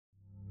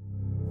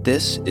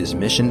This is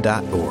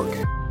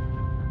Mission.org.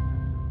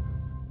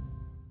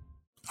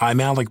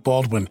 I'm Alec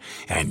Baldwin,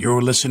 and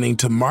you're listening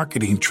to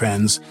Marketing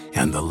Trends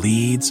and the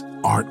Leads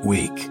Aren't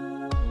Weak.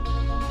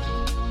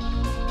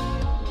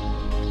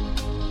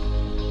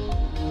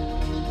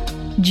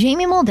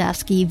 Jamie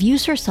Moldavsky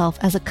views herself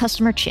as a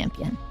customer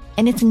champion,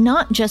 and it's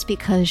not just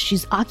because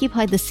she's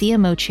occupied the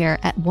CMO chair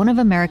at one of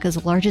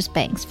America's largest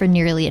banks for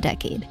nearly a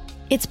decade.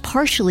 It's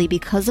partially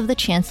because of the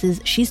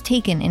chances she's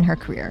taken in her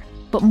career,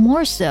 but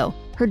more so,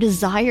 her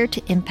desire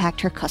to impact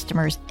her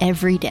customers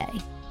every day.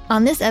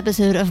 On this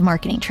episode of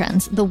Marketing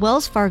Trends, the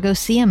Wells Fargo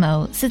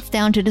CMO sits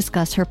down to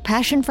discuss her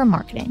passion for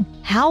marketing,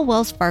 how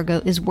Wells Fargo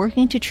is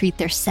working to treat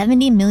their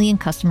 70 million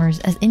customers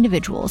as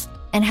individuals,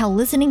 and how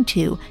listening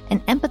to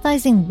and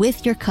empathizing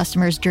with your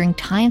customers during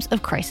times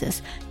of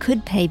crisis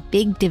could pay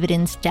big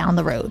dividends down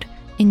the road.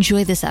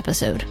 Enjoy this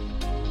episode.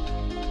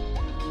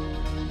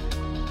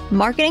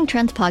 Marketing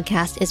Trends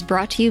Podcast is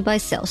brought to you by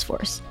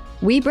Salesforce.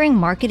 We bring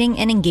marketing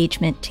and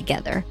engagement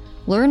together.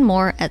 Learn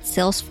more at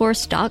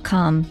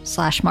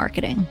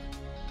salesforce.com/marketing.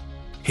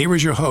 Here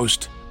is your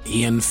host,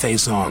 Ian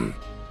Faison.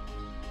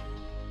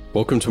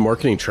 Welcome to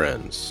Marketing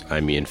Trends.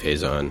 I'm Ian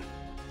Faison,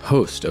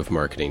 host of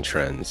Marketing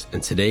Trends,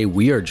 and today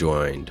we are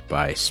joined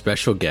by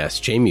special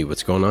guest Jamie.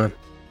 What's going on?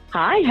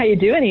 Hi, how you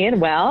doing,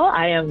 Ian? Well,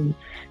 I am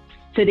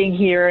sitting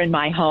here in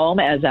my home,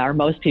 as are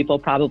most people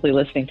probably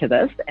listening to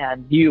this,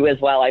 and you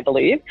as well, I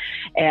believe,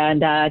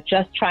 and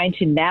just trying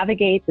to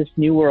navigate this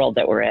new world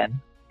that we're in.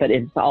 But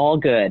it's all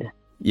good.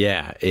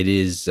 Yeah, it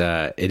is.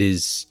 It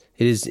is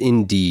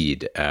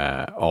indeed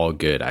all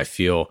good. I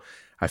feel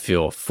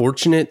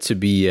fortunate to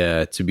be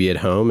at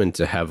home and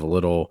to have a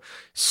little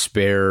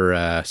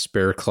spare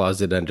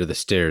closet under the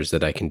stairs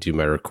that I can do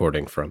my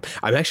recording from.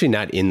 I'm actually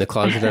not in the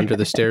closet under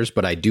the stairs,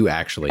 but I do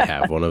actually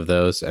have one of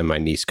those, and my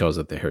niece calls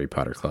it the Harry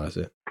Potter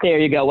closet. There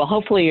you go. Well,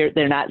 hopefully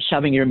they're not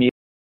shoving your music.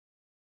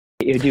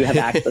 You do have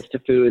access to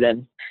food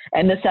and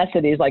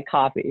necessities like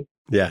coffee.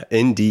 Yeah,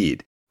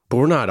 indeed. But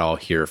we're not all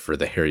here for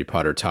the Harry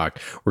Potter talk.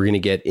 We're going to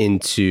get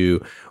into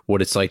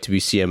what it's like to be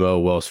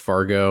CMO Wells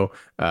Fargo,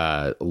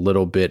 a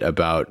little bit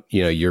about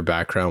your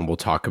background. We'll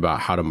talk about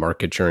how to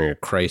market during a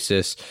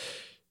crisis.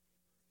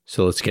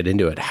 So let's get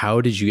into it.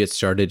 How did you get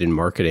started in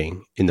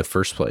marketing in the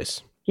first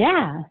place?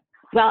 Yeah.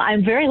 Well,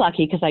 I'm very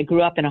lucky because I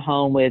grew up in a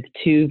home with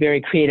two very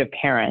creative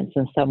parents.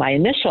 And so my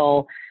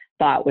initial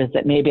thought was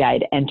that maybe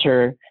I'd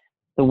enter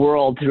the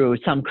world through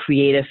some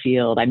creative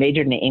field. I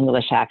majored in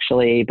English,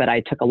 actually, but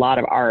I took a lot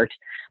of art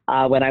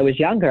when I was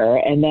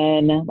younger. And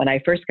then when I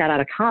first got out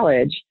of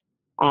college,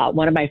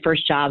 one of my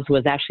first jobs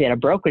was actually at a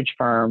brokerage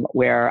firm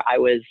where I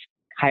was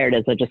hired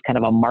as just kind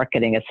of a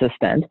marketing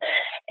assistant.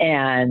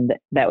 And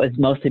that was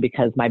mostly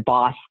because my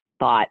boss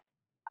thought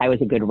I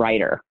was a good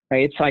writer,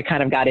 right? So I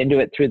kind of got into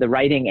it through the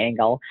writing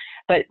angle,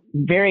 but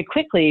very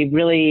quickly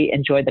really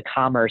enjoyed the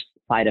commerce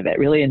side of it,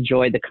 really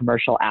enjoyed the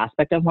commercial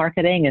aspect of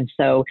marketing. And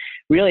so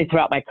really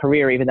throughout my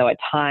career, even though at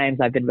times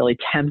I've been really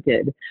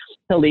tempted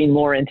to lean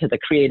more into the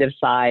creative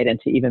side and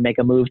to even make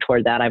a move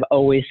toward that, I've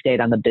always stayed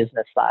on the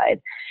business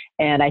side.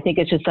 And I think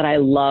it's just that I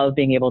love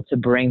being able to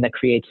bring the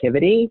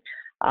creativity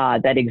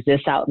that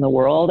exists out in the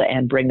world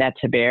and bring that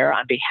to bear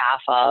on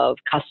behalf of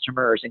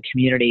customers and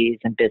communities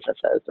and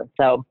businesses. And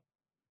so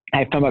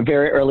from a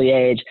very early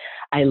age,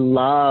 I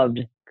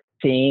loved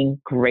seeing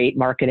great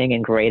marketing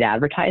and great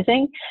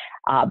advertising,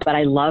 but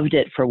I loved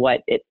it for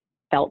what it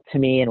felt to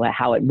me and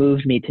how it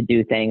moved me to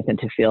do things and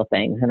to feel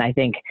things. And I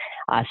think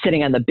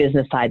sitting on the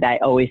business side, I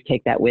always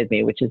take that with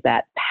me, which is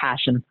that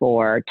passion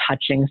for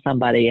touching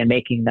somebody and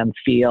making them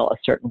feel a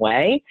certain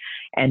way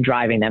and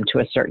driving them to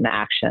a certain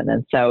action.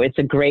 And so it's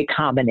a great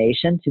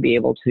combination to be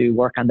able to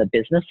work on the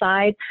business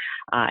side,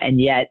 and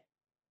yet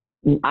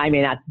I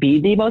may not be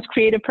the most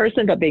creative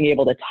person, but being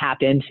able to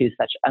tap into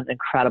such an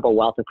incredible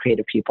wealth of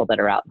creative people that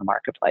are out in the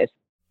marketplace.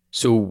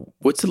 So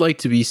what's it like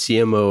to be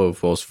CMO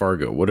of Wells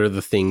Fargo? What are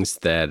the things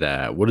that,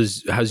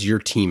 how's your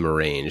team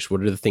arranged?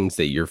 What are the things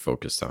that you're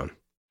focused on?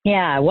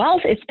 Yeah,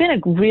 well, it's been a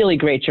really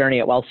great journey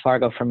at Wells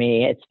Fargo for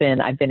me. I've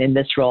been in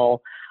this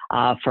role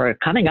for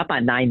coming up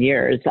on 9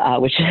 years,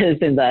 which is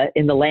in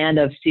the land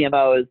of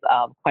CMOs,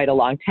 quite a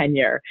long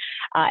tenure.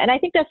 And I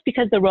think that's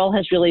because the role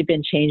has really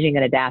been changing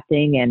and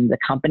adapting, and the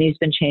company's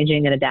been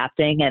changing and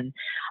adapting. And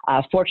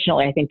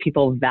fortunately, I think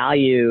people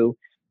value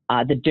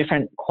the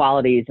different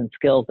qualities and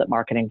skills that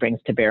marketing brings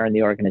to bear in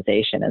the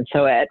organization. And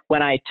so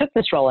when I took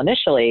this role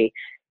initially,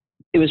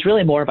 it was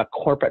really more of a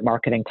corporate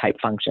marketing type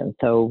function.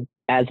 So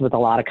as with a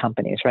lot of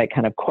companies, right,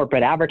 kind of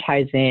corporate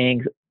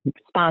advertising,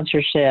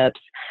 sponsorships,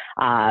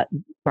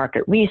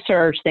 market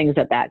research, things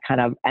at that kind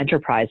of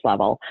enterprise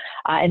level.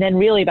 And then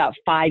really about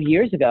 5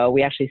 years ago,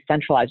 we actually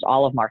centralized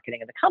all of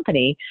marketing in the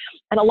company.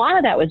 And a lot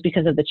of that was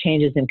because of the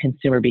changes in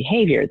consumer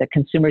behavior, that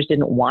consumers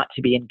didn't want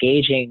to be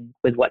engaging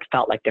with what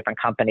felt like different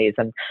companies.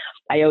 And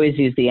I always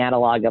use the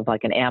analog of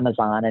like an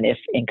Amazon. And if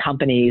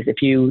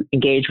you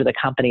engage with a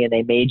company and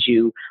they made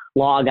you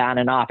log on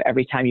and off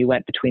every time you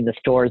went between the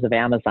stores of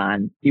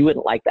Amazon, you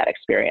wouldn't like that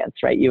experience,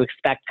 right? You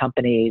expect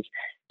companies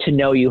to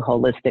know you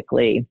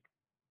holistically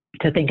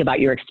to think about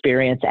your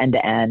experience end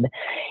to end.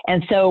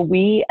 And so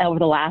we, over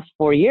the last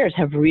 4 years,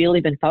 have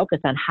really been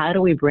focused on how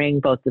do we bring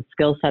both the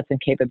skill sets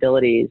and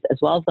capabilities, as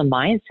well as the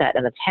mindset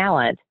and the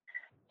talent,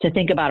 to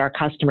think about our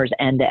customers'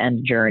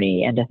 end-to-end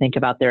journey and to think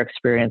about their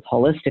experience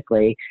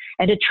holistically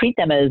and to treat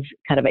them as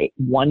kind of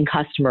one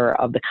customer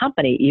of the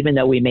company, even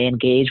though we may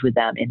engage with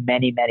them in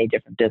many, many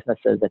different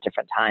businesses at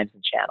different times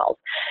and channels.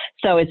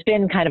 So it's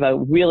been kind of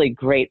a really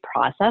great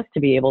process to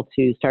be able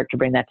to start to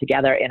bring that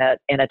together in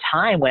a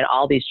time when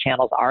all these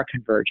channels are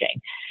converging.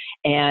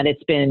 And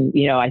it's been,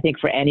 I think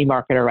for any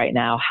marketer right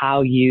now,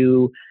 how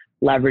you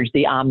leverage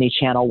the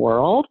omni-channel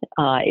world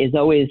is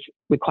always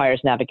requires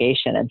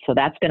navigation. And so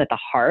that's been at the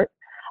heart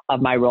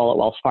of my role at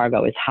Wells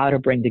Fargo, is how to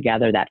bring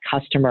together that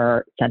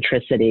customer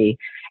centricity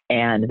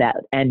and that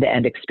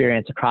end-to-end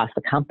experience across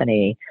the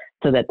company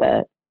so that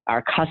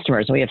our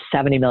customers, and we have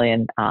 70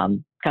 million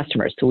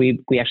customers, so we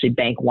actually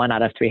bank 1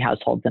 out of 3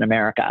 households in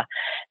America,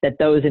 that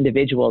those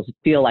individuals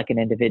feel like an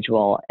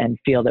individual and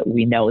feel that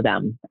we know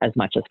them as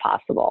much as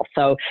possible.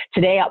 So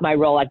today my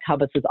role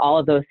encompasses all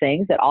of those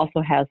things. It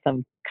also has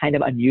some kind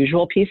of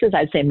unusual pieces.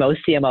 I'd say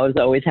most CMOs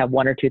always have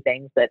 1 or 2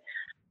 things that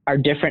are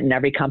different in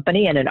every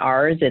company. And in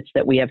ours, it's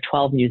that we have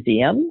 12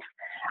 museums.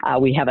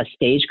 We have a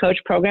stagecoach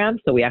program.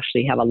 So we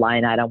actually have a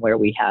line item where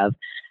we have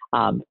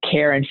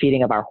care and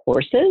feeding of our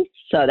horses.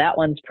 So that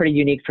one's pretty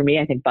unique for me.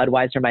 I think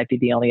Budweiser might be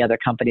the only other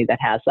company that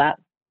has that.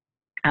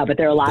 But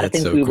there are a lot of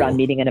things. We run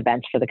meeting and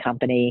events for the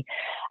company.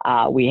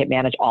 We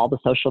manage all the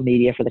social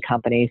media for the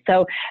company.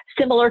 So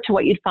similar to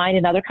what you'd find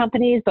in other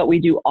companies, but we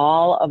do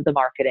all of the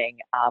marketing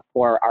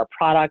for our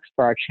products,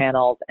 for our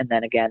channels, and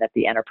then again at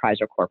the enterprise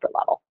or corporate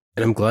level.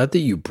 And I'm glad that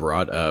you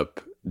brought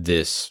up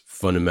this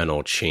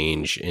fundamental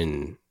change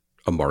in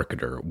a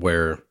marketer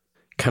where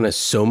kind of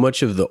so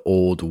much of the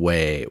old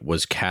way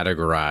was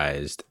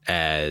categorized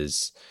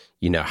as,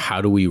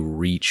 how do we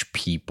reach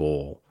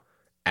people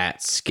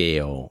at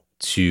scale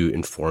to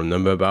inform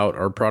them about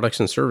our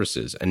products and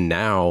services. And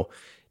now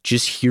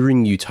just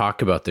hearing you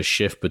talk about the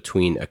shift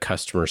between a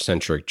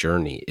customer-centric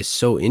journey is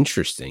so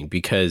interesting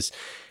because,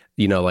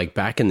 like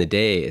back in the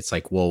day, it's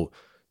like, well,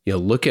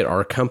 look at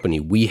our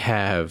company. We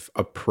have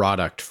a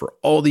product for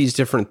all these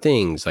different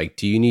things. Like,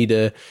 do you need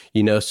a,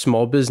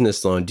 small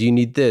business loan? Do you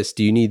need this?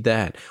 Do you need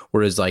that?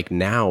 Whereas like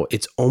now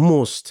it's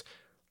almost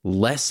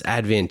less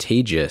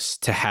advantageous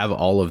to have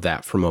all of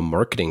that from a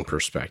marketing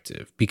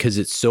perspective because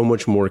it's so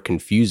much more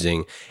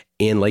confusing.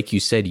 And like you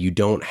said, you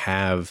don't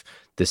have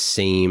the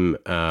same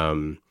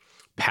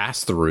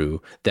pass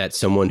through that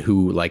someone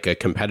who, like a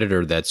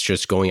competitor that's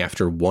just going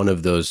after one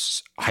of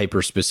those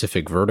hyper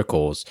specific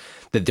verticals,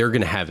 that they're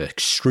going to have an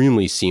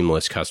extremely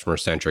seamless customer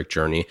centric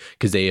journey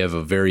because they have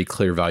a very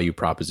clear value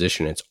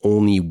proposition. It's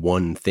only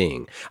one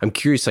thing. I'm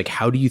curious, like,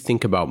 how do you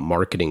think about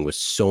marketing with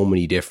so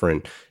many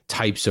different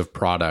types of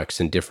products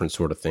and different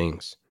sort of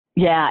things?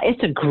 Yeah,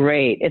 it's a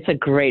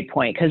great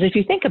point. Because if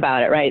you think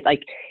about it, right,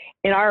 like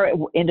in our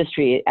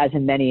industry, as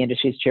in many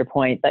industries, to your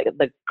point,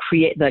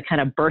 the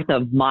kind of birth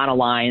of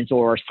monolines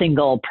or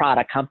single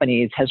product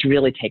companies has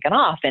really taken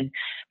off. And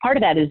part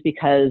of that is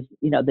because,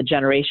 the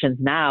generations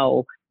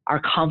now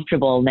are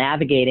comfortable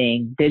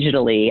navigating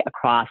digitally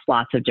across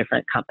lots of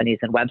different companies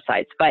and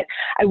websites. But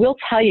I will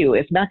tell you,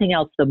 if nothing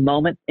else, the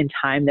moment in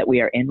time that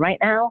we are in right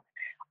now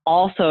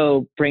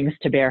also brings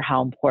to bear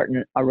how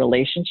important a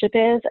relationship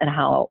is and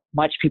how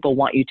much people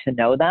want you to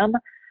know them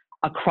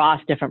across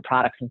different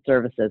products and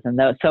services. And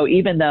so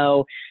even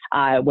though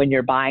when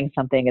you're buying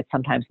something, it's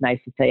sometimes nice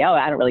to say, oh,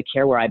 I don't really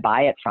care where I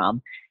buy it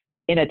from.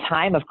 In a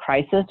time of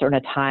crisis or in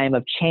a time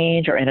of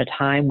change or in a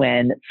time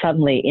when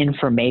suddenly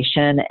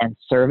information and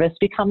service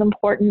become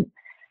important,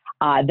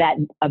 that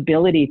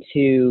ability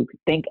to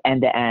think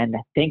end to end,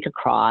 think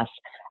across,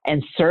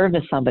 and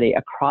service somebody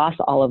across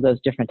all of those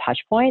different touch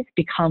points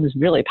becomes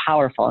really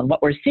powerful. And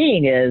what we're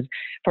seeing is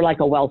for like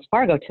a Wells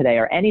Fargo today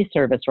or any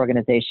service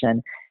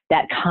organization,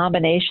 that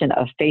combination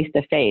of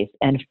face-to-face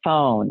and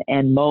phone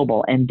and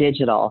mobile and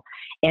digital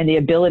and the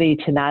ability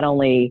to not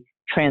only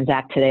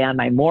transact today on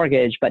my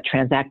mortgage, but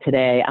transact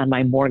today on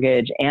my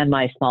mortgage and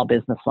my small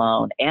business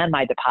loan and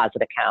my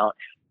deposit account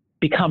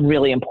become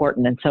really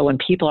important. And so when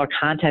people are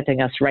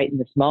contacting us right in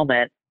this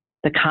moment,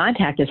 the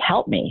contact is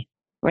help me,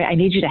 right? I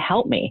need you to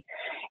help me.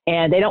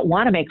 And they don't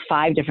want to make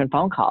 5 different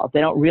phone calls.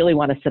 They don't really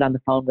want to sit on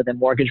the phone with a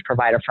mortgage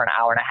provider for an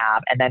hour and a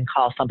half and then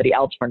call somebody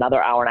else for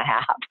another hour and a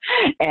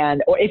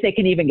half. Or if they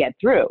can even get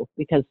through,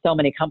 because so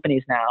many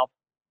companies now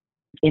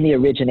in the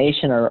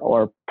origination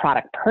or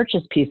product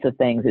purchase piece of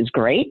things is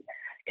great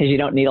because you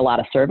don't need a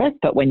lot of service.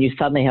 But when you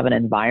suddenly have an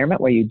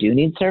environment where you do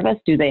need service,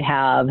 do they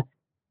have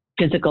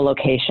physical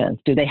locations?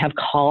 Do they have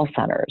call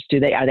centers?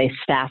 Are they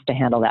staffed to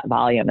handle that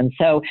volume? And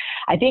so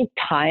I think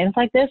times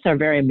like this are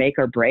very make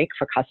or break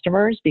for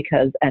customers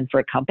and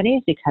for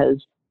companies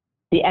because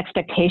the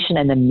expectation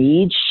and the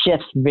need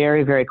shifts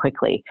very, very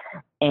quickly.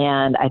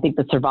 And I think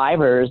the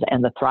survivors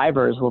and the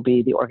thrivers will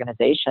be the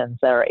organizations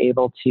that are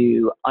able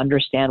to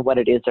understand what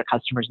it is their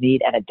customers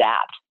need and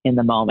adapt in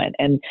the moment.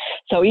 And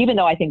so even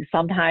though I think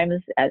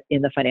sometimes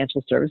in the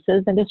financial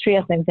services industry,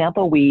 as an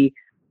example, we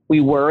we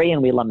worry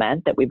and we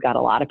lament that we've got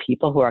a lot of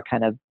people who are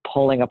kind of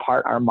pulling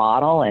apart our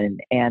model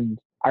and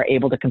are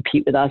able to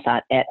compete with us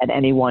at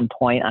any one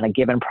point on a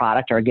given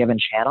product or a given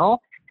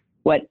channel.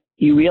 What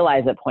you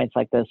realize at points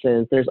like this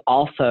is there's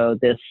also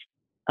this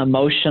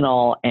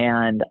emotional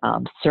and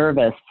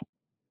service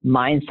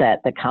mindset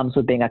that comes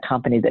with being a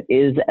company that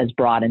is as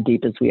broad and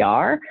deep as we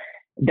are,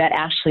 that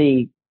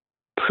actually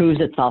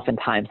proves itself in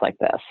times like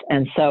this.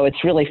 And so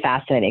it's really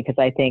fascinating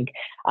because I think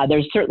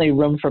there's certainly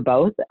room for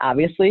both,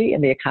 obviously,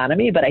 in the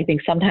economy, but I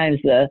think sometimes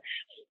the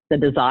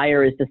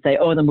desire is to say,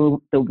 oh,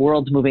 the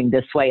world's moving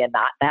this way and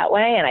not that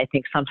way. And I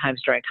think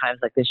sometimes during times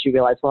like this, you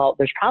realize, well,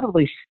 there's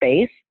probably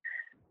space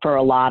for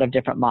a lot of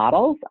different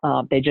models.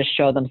 They just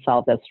show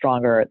themselves as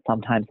stronger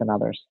sometimes than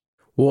others.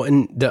 Well,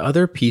 and the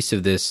other piece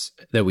of this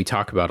that we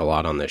talk about a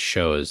lot on this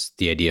show is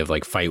the idea of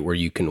like fight where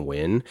you can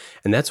win.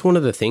 And that's one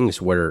of the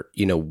things where,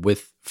 you know,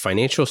 with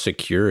financial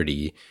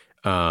security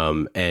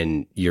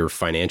and your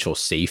financial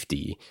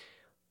safety,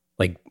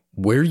 like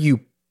where you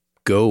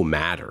go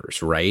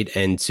matters, right?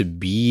 And to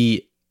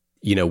be,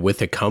 you know,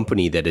 with a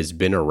company that has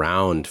been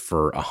around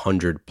for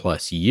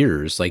 100+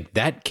 years, like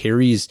that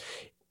carries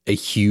a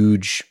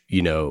huge,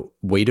 you know,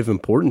 weight of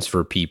importance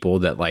for people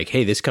that like,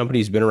 hey, this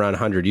company's been around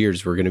 100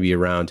 years. We're going to be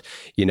around,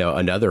 you know,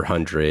 another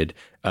 100.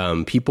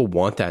 People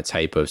want that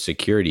type of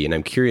security. And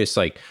I'm curious,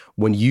 like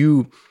when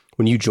you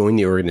join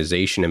the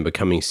organization and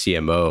becoming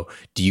CMO,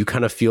 do you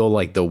kind of feel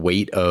like the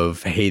weight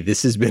of, hey,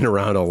 this has been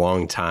around a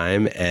long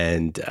time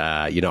and,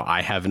 you know,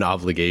 I have an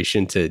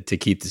obligation to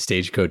keep the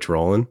Stagecoach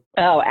rolling?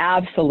 Oh,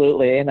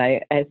 absolutely. And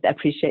I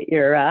appreciate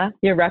your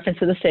reference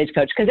to the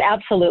Stagecoach because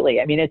absolutely.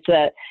 I mean,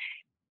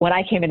 when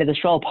I came into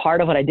this role,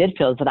 part of what I did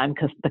feel is that I'm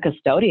the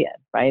custodian,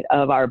 right,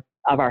 of our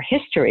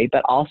history,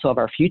 but also of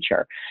our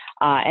future.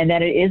 And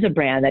that it is a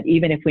brand that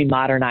even if we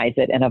modernize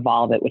it and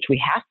evolve it, which we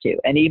have to,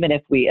 and even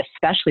if we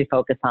especially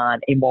focus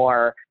on a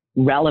more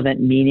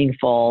relevant,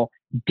 meaningful,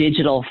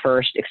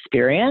 digital-first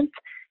experience,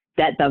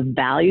 that the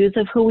values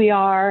of who we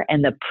are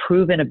and the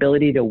proven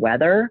ability to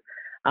weather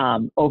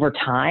over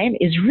time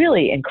is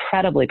really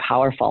incredibly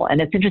powerful. And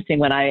it's interesting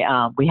when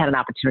we had an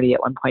opportunity at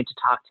one point to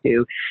talk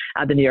to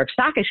the New York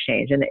Stock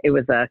Exchange, and it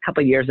was a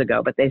couple of years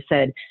ago, but they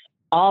said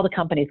all the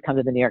companies come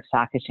to the New York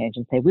Stock Exchange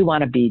and say, we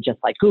want to be just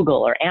like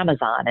Google or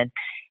Amazon.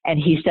 And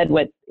he said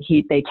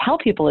they tell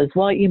people is,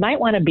 well, you might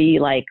want to be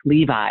like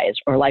Levi's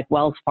or like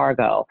Wells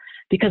Fargo,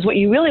 because what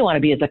you really want to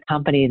be is a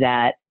company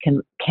that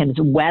can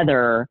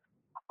weather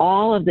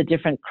all of the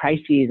different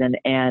crises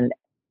and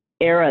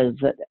eras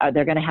that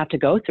they're going to have to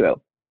go through,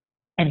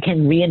 and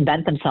can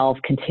reinvent themselves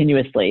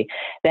continuously.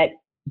 And,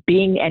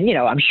 you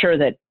know, I'm sure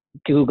that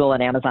Google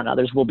and Amazon and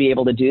others will be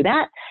able to do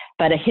that.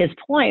 But his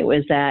point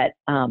was that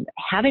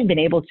having been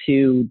able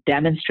to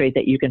demonstrate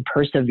that you can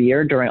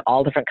persevere during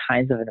all different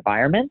kinds of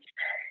environments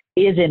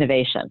is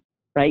innovation,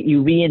 right?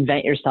 You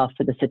reinvent yourself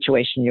for the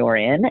situation you're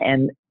in.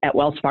 And at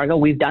Wells Fargo,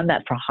 we've done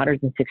that for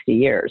 160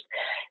 years.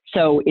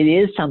 So it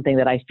is something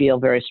that I feel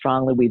very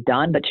strongly we've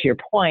done. But to your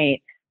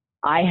point,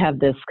 I have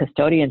this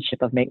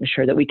custodianship of making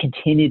sure that we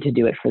continue to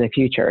do it for the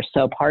future.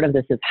 So part of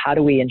this is how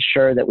do we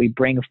ensure that we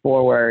bring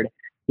forward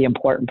the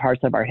important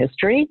parts of our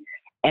history,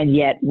 and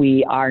yet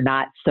we are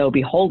not so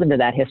beholden to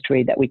that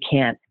history that we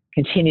can't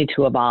continue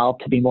to evolve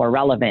to be more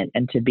relevant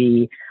and to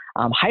be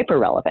hyper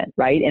relevant,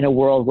 right? In a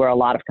world where a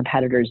lot of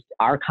competitors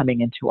are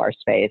coming into our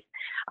space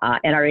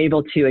and are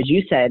able to, as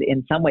you said,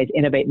 in some ways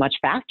innovate much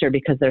faster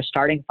because they're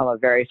starting from a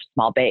very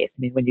small base.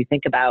 I mean, when you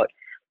think about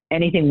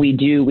anything we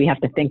do, we have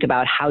to think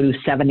about how do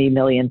 70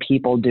 million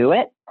people do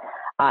it.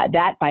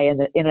 That by in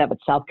and of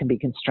itself can be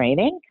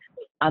constraining.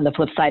 On the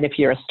flip side, if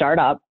you're a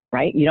startup,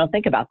 right, you don't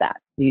think about that.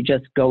 You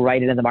just go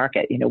right into the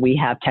market. You know, we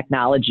have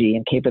technology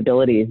and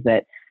capabilities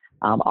that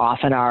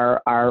often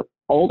are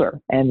older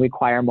and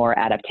require more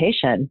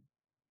adaptation.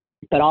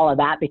 But all of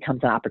that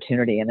becomes an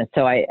opportunity. And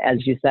so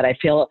as you said, I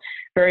feel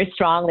very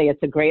strongly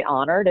it's a great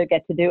honor to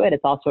get to do it.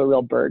 It's also a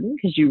real burden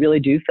because you really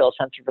do feel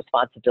a sense of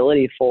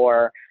responsibility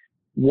for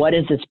what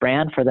is this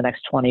brand for the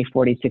next 20,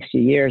 40, 60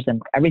 years?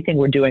 And everything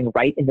we're doing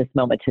right in this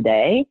moment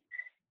today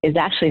is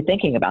actually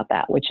thinking about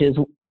that, which is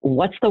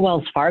what's the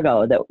Wells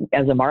Fargo that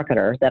as a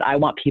marketer that I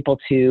want people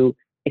to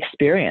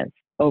experience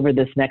over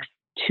this next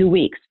 2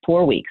 weeks,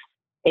 4 weeks,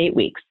 8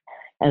 weeks,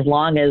 as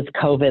long as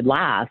COVID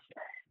lasts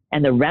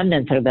and the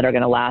remnants that are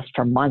going to last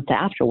for months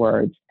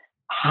afterwards.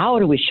 How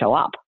do we show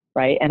up,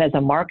 right? And as a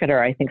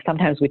marketer, I think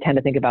sometimes we tend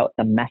to think about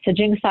the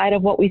messaging side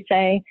of what we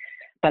say,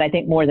 but I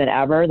think more than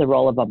ever, the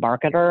role of a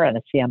marketer and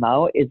a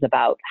CMO is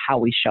about how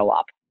we show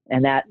up.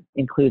 And that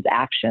includes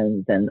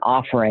actions and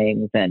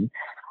offerings and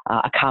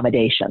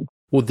accommodation.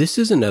 Well, this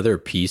is another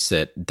piece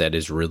that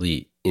is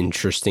really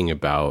interesting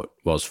about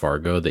Wells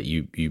Fargo that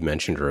you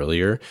mentioned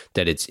earlier,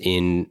 that it's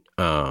in,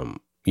 1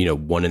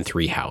 in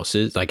 3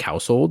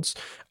 households.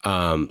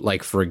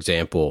 Like, for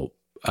example,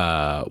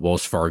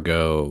 Wells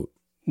Fargo,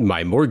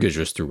 my mortgage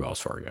was through Wells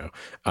Fargo.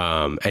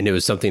 And it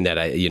was something that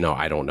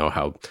I don't know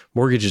how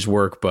mortgages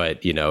work, but,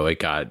 it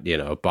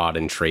got, bought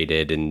and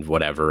traded and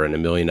whatever, and a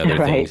million other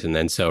things. And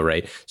then so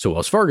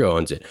Wells Fargo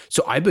owns it.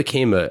 So I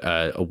became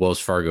a Wells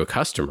Fargo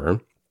customer.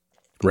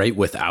 right?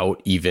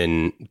 Without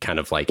even kind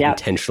of like Yep.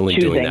 intentionally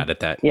Choosing. doing that at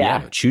that,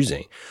 Yeah.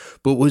 choosing.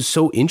 But what was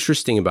so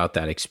interesting about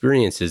that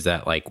experience is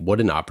that like, what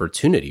an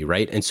opportunity,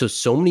 right? And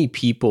so many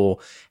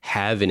people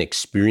have an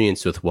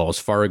experience with Wells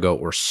Fargo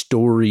or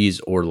stories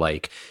or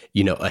like,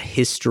 you know, a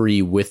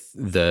history with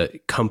the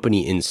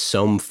company in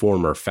some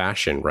form or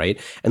fashion, right?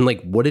 And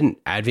like, what an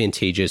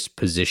advantageous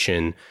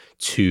position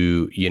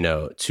to, you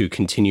know, to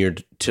continue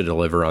to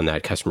deliver on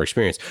that customer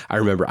experience. I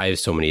remember I have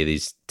so many of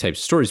these types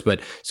of stories,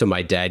 but so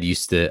my dad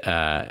used to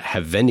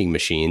have vending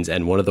machines,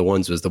 and one of the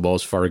ones was the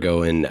Wells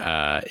Fargo in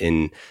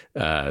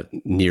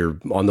near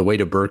on the way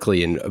to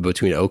Berkeley and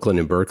between Oakland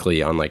and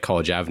Berkeley on like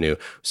College Avenue.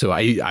 So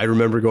I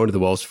remember going to the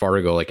Wells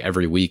Fargo like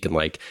every week and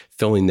like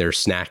filling their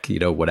snack, you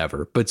know,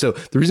 whatever. But so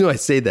the reason why I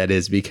say that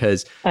is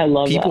because I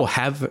love people that.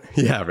 have,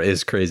 yeah,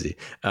 it's crazy.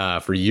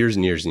 For years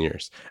and years and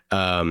years.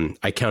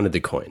 I counted the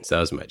coins. That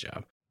was my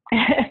job.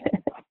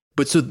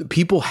 But so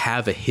people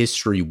have a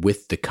history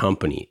with the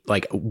company,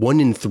 like 1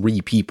 in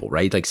 3 people,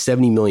 right? Like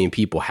 70 million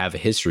people have a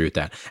history with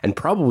that, and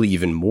probably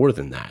even more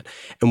than that.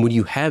 And when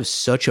you have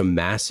such a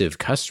massive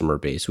customer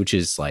base, which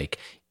is like,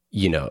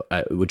 you know,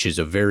 which is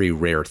a very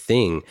rare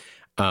thing,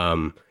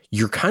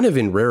 you're kind of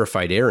in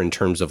rarefied air in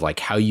terms of like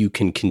how you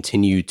can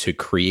continue to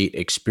create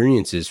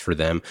experiences for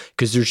them,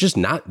 because there's just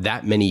not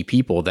that many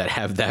people that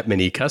have that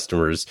many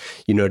customers.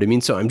 You know what I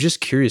mean? So I'm just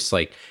curious,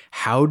 like,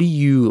 how do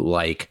you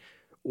like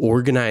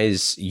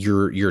organize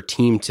your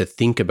team to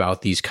think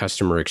about these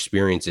customer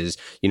experiences?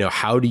 You know,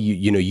 how do you,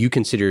 you know, you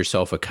consider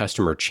yourself a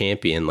customer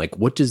champion. Like,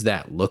 what does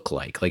that look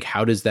like? Like,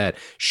 how does that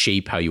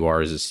shape how you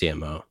are as a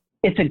CMO?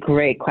 It's a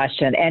great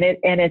question. And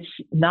it's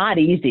not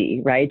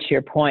easy, right? To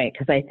your point,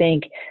 because I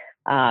think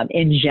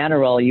in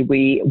general,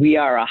 we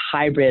are a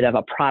hybrid of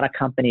a product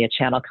company, a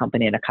channel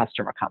company, and a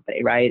customer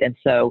company, right? And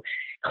so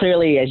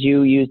clearly, as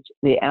you used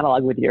the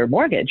analog with your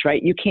mortgage,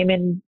 right? You came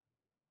in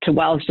to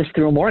Wells just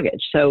through a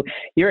mortgage. So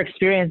your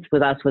experience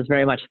with us was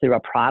very much through a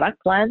product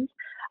lens.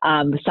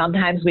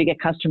 Sometimes we get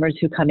customers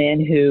who come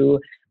in who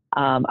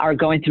are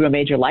going through a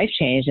major life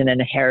change and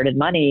inherited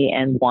money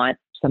and want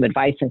some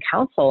advice and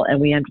counsel.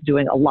 And we end up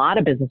doing a lot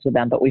of business with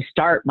them, but we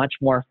start much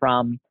more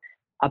from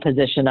a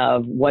position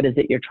of what is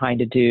it you're trying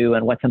to do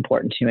and what's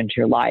important to you into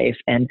your life.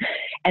 And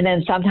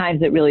then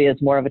sometimes it really is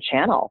more of a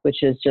channel,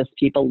 which is just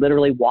people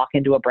literally walk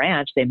into a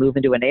branch, they move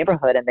into a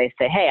neighborhood and they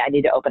say, hey, I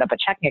need to open up a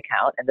checking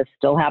account. And this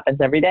still happens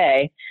every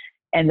day.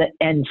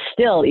 And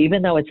still,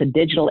 even though it's a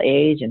digital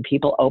age and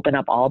people open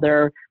up all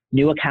their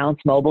new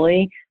accounts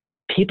mobily,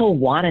 people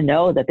want to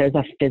know that there's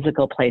a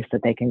physical place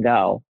that they can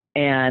go.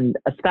 And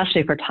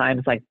especially for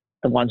times like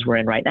the ones we're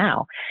in right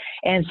now.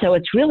 And so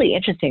it's really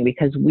interesting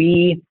because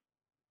we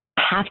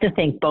have to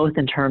think both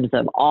in terms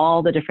of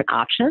all the different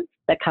options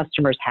that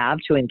customers have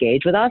to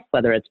engage with us,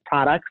 whether it's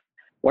products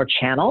or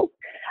channels.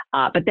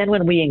 But then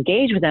when we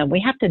engage with them,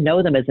 we have to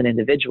know them as an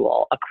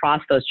individual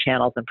across those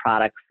channels and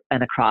products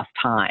and across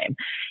time.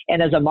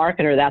 And as a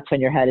marketer, that's when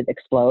your head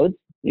explodes,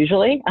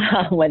 usually,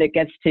 when it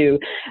gets to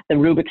the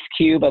Rubik's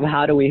Cube of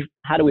how do we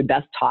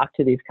best talk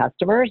to these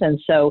customers. And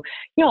so,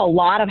 you know, a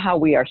lot of how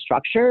we are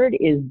structured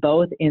is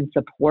both in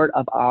support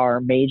of our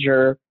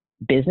major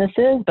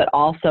businesses, but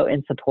also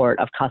in support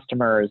of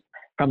customers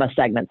from a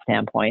segment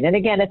standpoint. And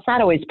again, it's not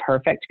always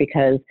perfect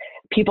because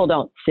people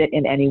don't sit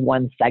in any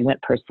one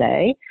segment per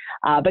se,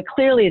 but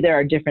clearly there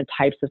are different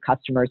types of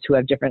customers who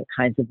have different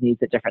kinds of needs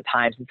at different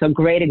times. And so a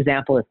great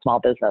example is small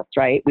business,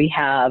 right? We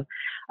have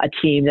a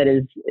team that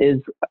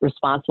is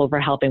responsible for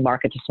helping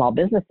market to small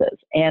businesses.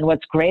 And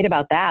what's great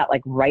about that,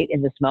 like right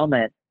in this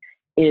moment,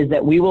 is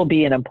that we will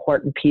be an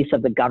important piece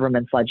of the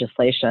government's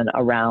legislation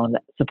around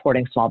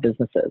supporting small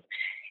businesses.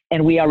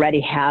 And we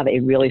already have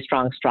a really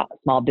strong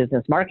small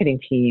business marketing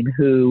team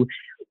who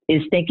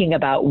is thinking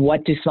about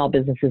what do small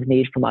businesses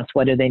need from us?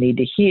 What do they need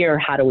to hear?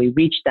 How do we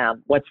reach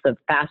them? What's the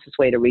fastest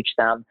way to reach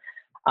them?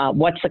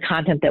 What's the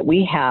content that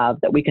we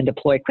have that we can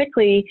deploy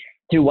quickly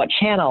through what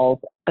channels?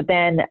 But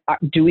then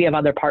do we have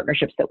other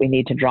partnerships that we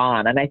need to draw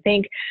on? And I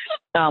think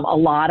a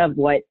lot of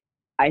what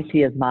I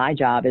see as my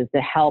job is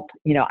to help,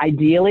 you know,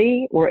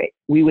 ideally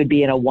we would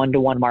be in a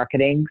one-to-one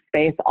marketing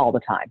space all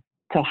the time.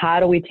 So how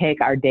do we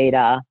take our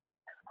data,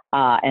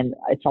 and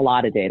it's a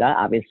lot of data,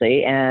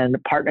 obviously, and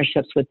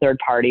partnerships with third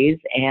parties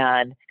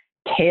and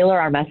tailor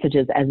our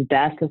messages as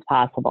best as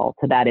possible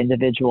to that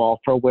individual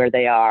for where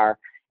they are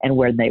and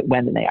when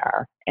they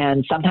are.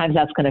 And sometimes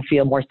that's going to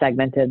feel more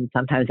segmented, and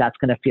sometimes that's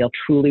going to feel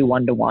truly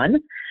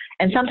one-to-one.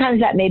 And sometimes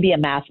that may be a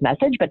mass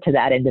message, but to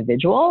that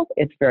individual,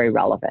 it's very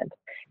relevant.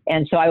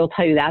 And so I will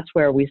tell you that's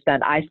where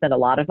I spend a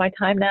lot of my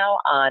time now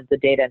on the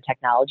data and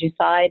technology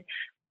side,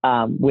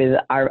 with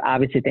our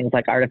obviously things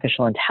like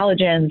artificial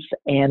intelligence,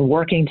 and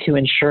working to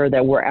ensure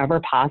that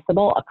wherever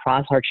possible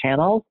across our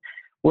channels,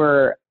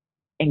 we're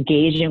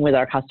engaging with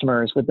our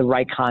customers with the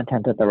right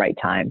content at the right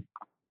time.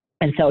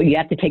 And so you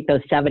have to take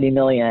those 70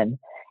 million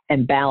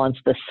and balance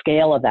the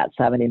scale of that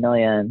 70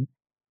 million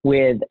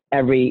with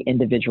every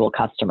individual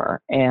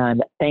customer.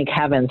 And thank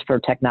heavens for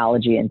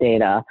technology and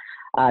data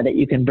that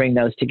you can bring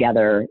those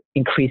together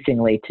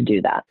increasingly to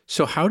do that.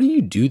 So how do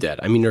you do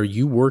that? I mean, are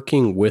you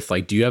working with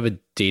do you have a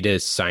data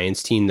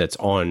science team that's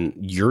on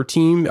your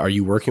team? Are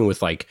you working with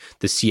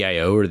the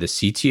CIO or the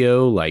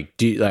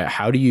CTO?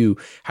 How do you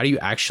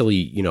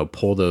actually,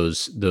 pull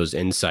those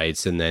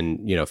insights and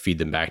then, feed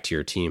them back to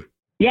your team?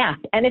 Yeah,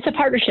 and it's a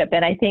partnership.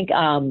 And I think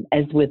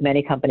as with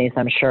many companies,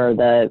 I'm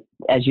sure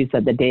as you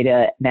said, the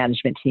data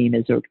management team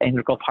is an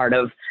integral part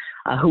of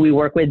who we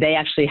work with. They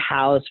actually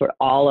house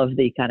all of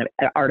the kind of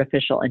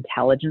artificial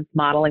intelligence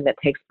modeling that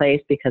takes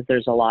place, because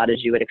there's a lot,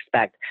 as you would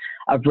expect,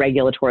 of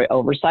regulatory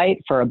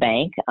oversight for a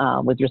bank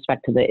with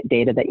respect to the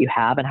data that you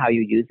have and how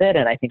you use it.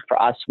 And I think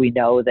for us, we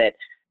know that,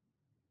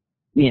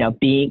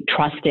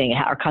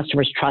 our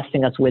customers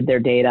trusting us with their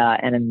data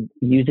and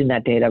using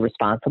that data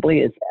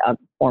responsibly is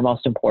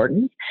foremost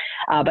important.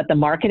 But the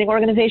marketing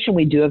organization,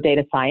 we do have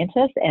data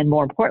scientists, and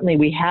more importantly,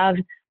 we have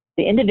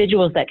the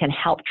individuals that can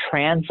help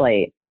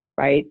translate,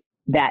 right,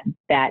 that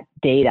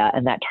data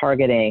and that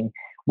targeting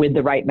with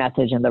the right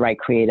message and the right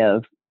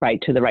creative,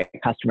 right, to the right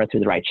customer through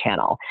the right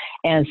channel.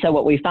 And so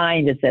what we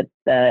find is that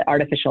the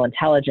artificial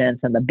intelligence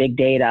and the big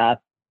data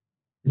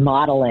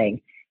modeling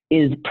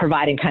is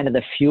providing kind of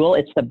the fuel.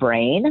 It's the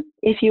brain,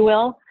 if you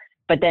will.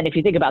 But then if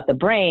you think about the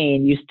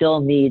brain, you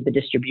still need the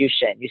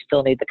distribution. You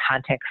still need the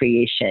content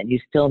creation. You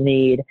still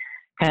need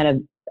kind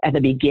of at the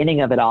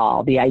beginning of it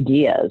all, the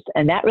ideas.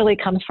 And that really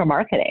comes from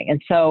marketing.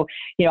 And so,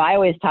 I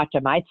always talk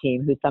to my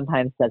team who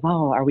sometimes says,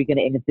 oh, are we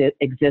going to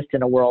exist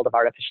in a world of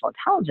artificial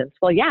intelligence?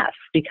 Well, yes,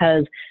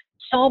 because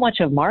so much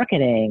of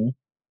marketing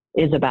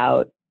is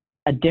about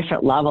a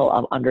different level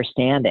of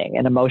understanding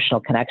and emotional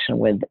connection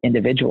with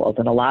individuals.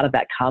 And a lot of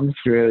that comes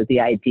through the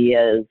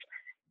ideas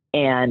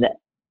and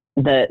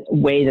the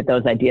way that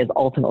those ideas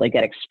ultimately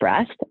get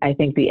expressed. I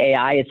think the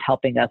AI is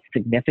helping us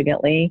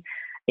significantly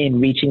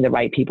in reaching the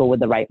right people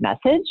with the right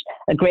message.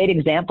 A great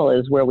example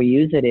is where we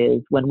use it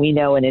is when we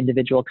know an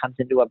individual comes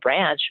into a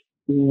branch,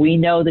 we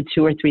know the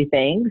 2 or 3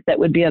 things that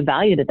would be of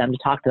value to them to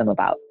talk to them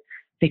about.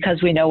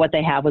 Because we know what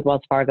they have with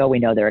Wells Fargo, we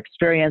know their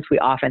experience, we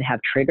often have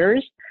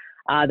triggers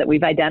that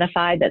we've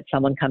identified that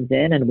someone comes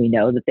in and we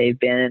know that they've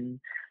been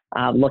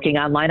looking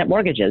online at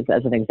mortgages,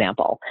 as an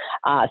example.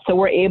 So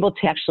we're able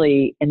to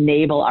actually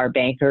enable our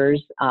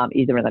bankers,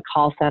 either in the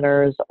call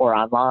centers or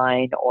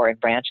online or in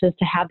branches,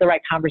 to have the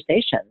right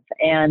conversations.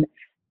 And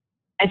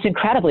it's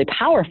incredibly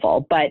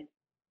powerful, but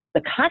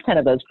the content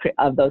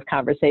of those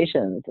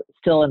conversations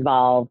still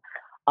involve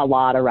a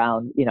lot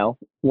around,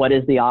 what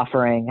is the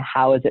offering?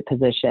 How is it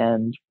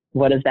positioned?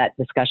 What does that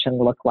discussion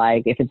look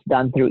like? If it's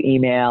done through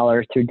email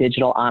or through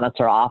digital on us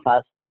or off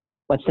us,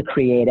 what's the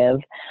creative?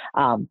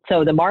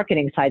 So the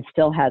marketing side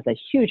still has a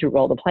huge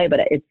role to play, but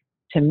it's,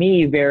 to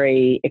me,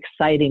 very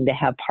exciting to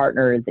have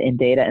partners in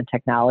data and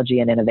technology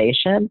and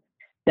innovation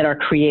that are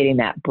creating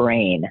that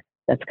brain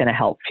that's going to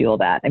help fuel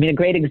that. I mean, a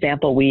great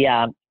example, we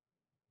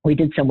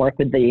did some work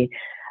with the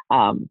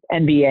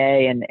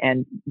NBA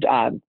and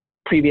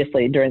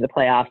previously during the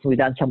playoffs, we've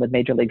done some with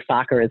Major League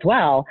Soccer as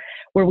well,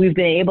 where we've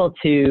been able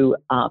to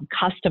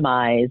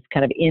customize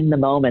kind of in the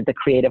moment the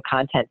creative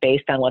content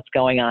based on what's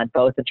going on,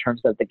 both in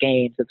terms of the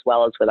games as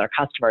well as with our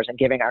customers, and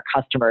giving our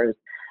customers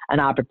an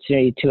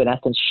opportunity to, in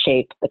essence,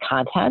 shape the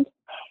content.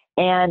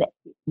 And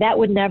that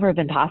would never have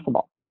been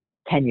possible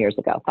 10 years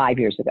ago, 5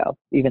 years ago,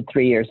 even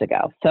 3 years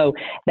ago. So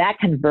that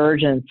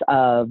convergence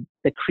of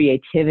the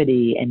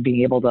creativity and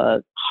being able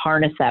to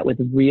harness that with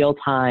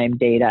real-time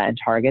data and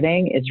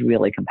targeting is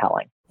really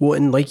compelling. Well,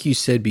 and like you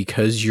said,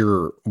 because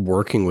you're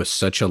working with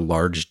such a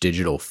large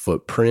digital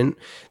footprint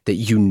that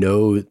you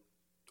know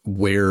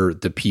where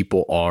the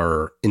people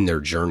are in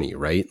their journey,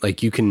 right?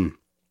 Like you can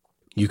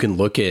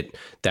look at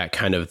that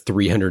kind of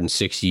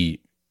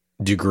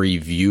 360-degree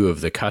view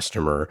of the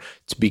customer.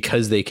 It's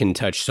because they can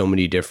touch so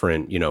many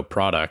different,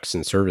 products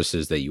and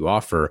services that you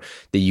offer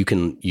that you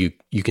can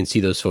see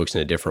those folks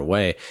in a different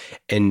way.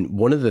 And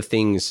one of the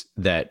things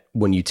that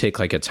when you take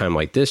like a time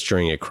like this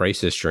during a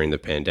crisis, during the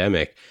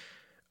pandemic,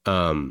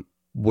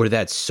 where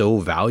that's so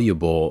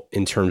valuable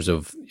in terms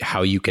of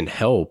how you can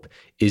help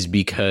is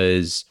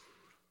because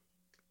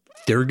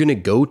they're going to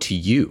go to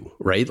you,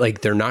 right?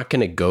 Like they're not going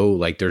to go,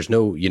 like there's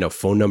no,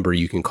 phone number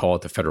you can call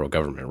at the federal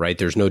government, right?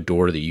 There's no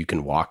door that you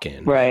can walk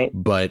in. Right.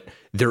 But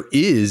there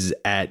is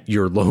at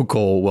your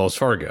local Wells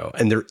Fargo,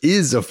 and there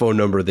is a phone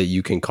number that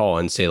you can call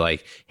and say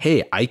like,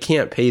 hey, I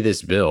can't pay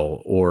this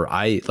bill, or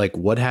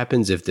what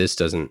happens if this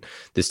doesn't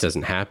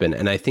happen?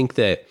 And I think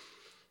that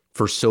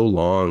for so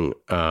long,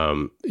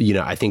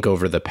 I think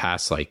over the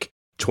past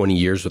 20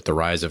 years with the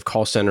rise of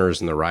call centers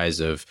and the rise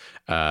of,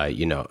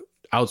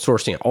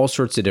 outsourcing, all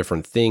sorts of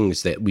different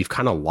things, that we've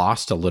kind of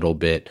lost a little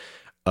bit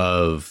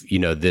of,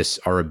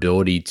 our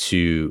ability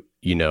to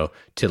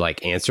to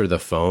like answer the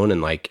phone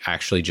and like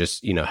actually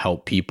just,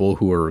 help people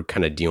who are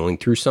kind of dealing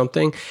through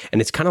something.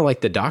 And it's kind of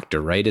like the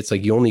doctor, right? It's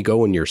like you only go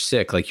when you're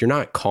sick. Like you're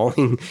not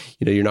calling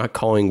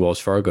Wells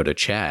Fargo to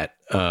chat.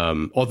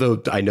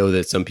 Although I know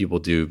that some people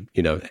do,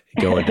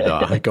 go into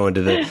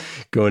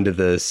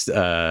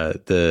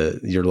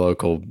your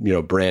local,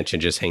 branch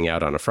and just hang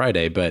out on a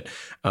Friday. But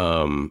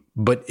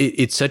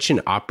it's such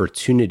an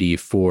opportunity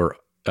for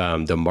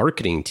the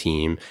marketing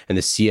team and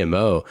the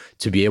CMO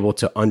to be able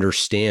to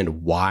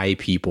understand why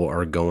people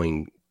are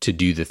going to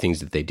do the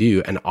things that they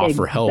do and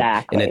offer help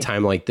in a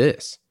time like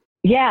this.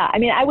 Yeah. I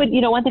mean, I would,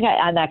 one thing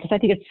on that, because I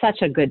think it's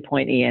such a good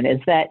point, Ian, is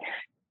that,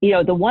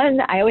 the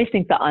one, I always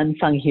think the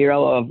unsung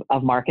hero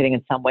of marketing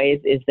in some ways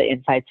is the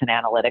insights and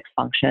analytics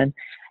function.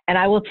 And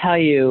I will tell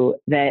you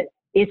that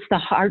it's the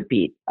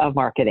heartbeat of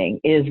marketing,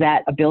 is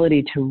that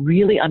ability to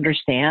really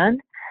understand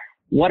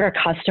what are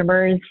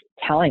customers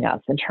telling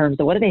us in terms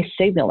of what are they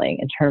signaling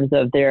in terms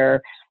of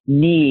their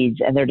needs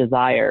and their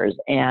desires,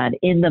 and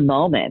in the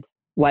moment,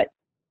 what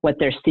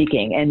they're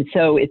seeking. And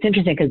so it's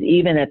interesting because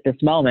even at this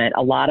moment,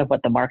 a lot of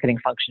what the marketing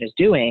function is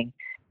doing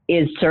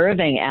is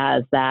serving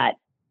as that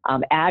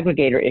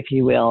aggregator, if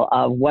you will,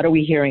 of what are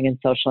we hearing in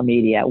social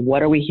media?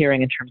 What are we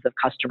hearing in terms of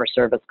customer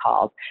service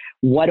calls?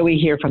 What do we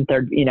hear from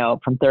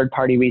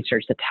third-party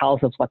research that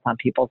tells us what's on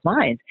people's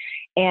minds?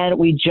 And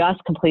we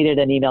just completed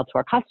an email to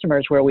our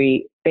customers where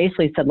we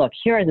basically said, look,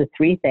 here are the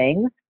 3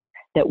 things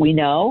that we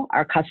know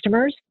our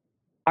customers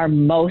are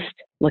most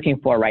looking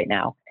for right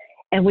now.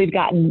 And we've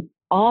gotten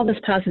all this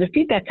positive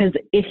feedback because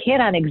it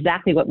hit on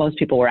exactly what most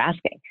people were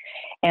asking.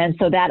 And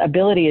so that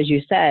ability, as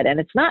you said, and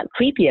it's not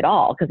creepy at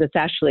all, because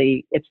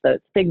it's the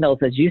signals,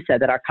 as you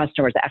said, that our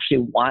customers actually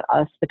want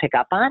us to pick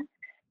up on.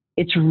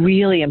 It's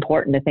really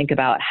important to think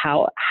about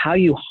how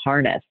you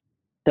harness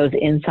those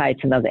insights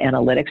and those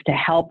analytics to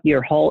help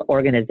your whole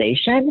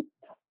organization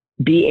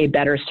be a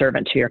better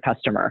servant to your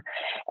customer.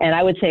 And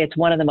I would say it's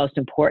one of the most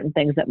important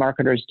things that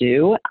marketers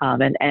do.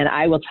 And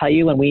I will tell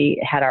you, when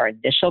we had our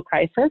initial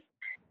crisis,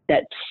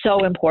 that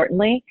so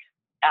importantly,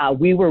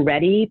 we were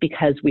ready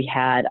because we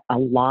had a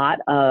lot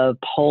of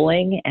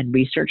polling and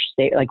research,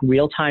 like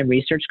real-time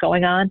research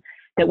going on,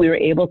 that we were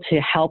able to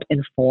help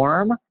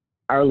inform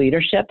our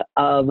leadership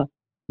of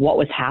what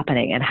was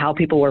happening and how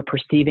people were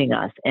perceiving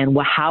us and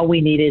how we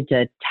needed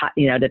to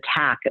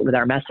tack it with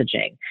our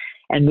messaging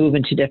and move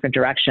into different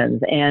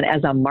directions. And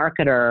as a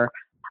marketer,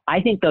 I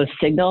think those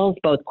signals,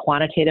 both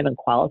quantitative and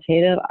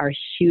qualitative, are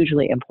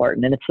hugely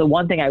important. And it's the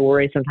one thing I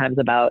worry sometimes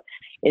about,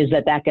 is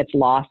that gets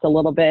lost a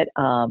little bit.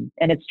 And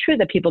it's true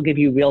that people give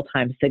you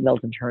real-time signals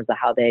in terms of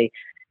how they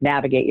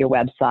navigate your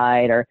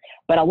website,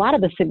 but a lot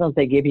of the signals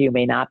they give you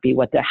may not be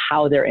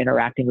how they're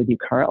interacting with you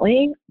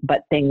currently,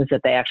 but things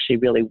that they actually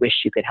really wish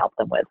you could help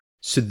them with.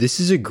 So this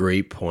is a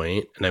great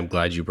point, and I'm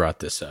glad you brought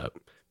this up,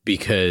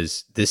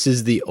 because this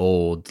is the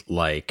old,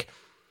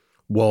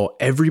 well,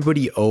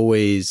 everybody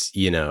always,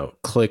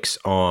 clicks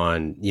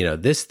on,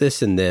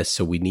 this, and this,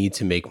 so we need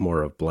to make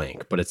more of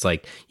blank. But it's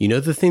like,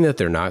 the thing that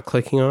they're not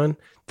clicking on,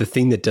 the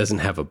thing that doesn't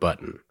have a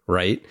button,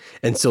 right?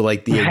 And so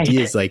the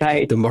idea is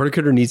the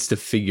marketer needs to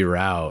figure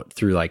out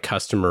through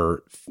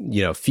customer,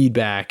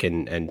 feedback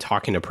and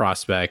talking to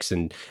prospects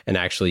and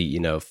actually,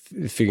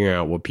 figuring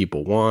out what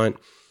people want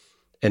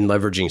and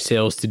leveraging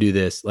sales to do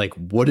this.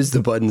 What is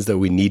the buttons that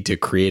we need to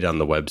create on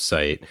the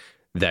website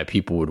that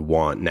people would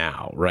want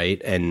now,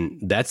 right? And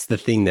that's the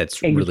thing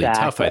that's really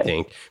tough, I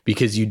think,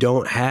 because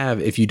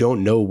if you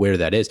don't know where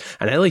that is.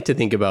 And I like to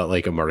think about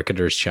a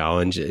marketer's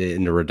challenge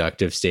in a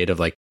reductive state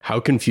of how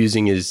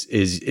confusing is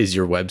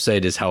your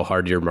website is how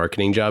hard your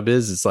marketing job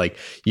is. It's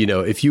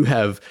if you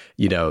have,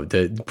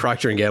 the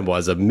Procter & Gamble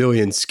has 1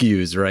 million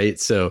SKUs, right?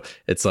 So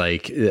it's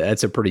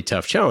that's a pretty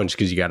tough challenge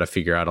because you got to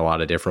figure out a lot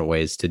of different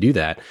ways to do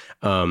that.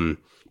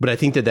 But I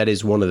think that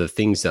is one of the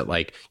things that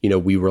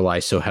we rely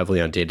so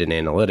heavily on data and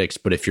analytics,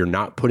 but if you're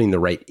not putting the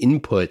right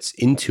inputs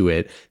into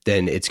it,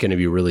 then it's going to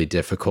be really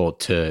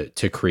difficult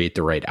to create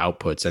the right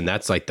outputs. And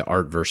that's the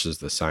art versus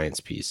the science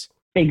piece.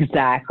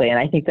 Exactly. And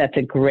I think that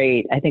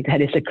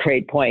is a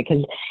great point.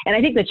 And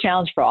I think the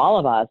challenge for all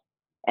of us,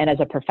 and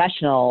as a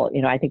professional,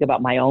 I think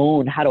about my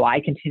own, how do I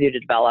continue to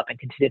develop and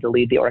continue to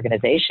lead the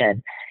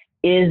organization,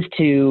 is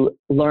to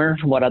learn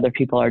from what other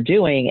people are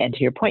doing. And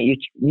to your point,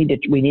 we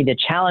need to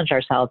challenge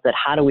ourselves that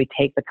how do we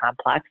take the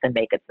complex and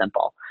make it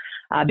simple?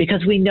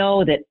 Because we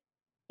know that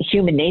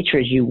human nature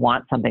is you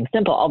want something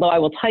simple. Although I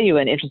will tell you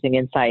an interesting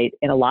insight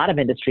in a lot of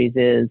industries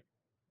is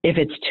if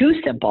it's too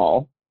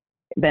simple,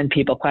 then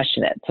people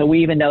question it. So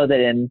we even know that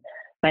in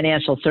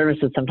financial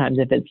services, sometimes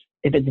if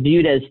it's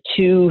viewed as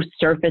too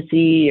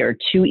surfacey or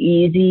too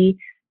easy,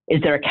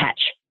 is there a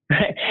catch?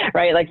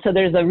 Right? So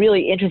there's a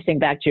really interesting,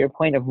 back to your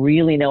point of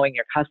really knowing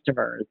your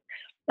customers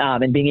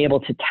and being able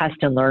to test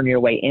and learn your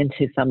way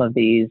into some of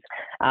these.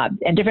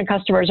 And different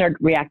customers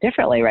react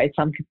differently, right?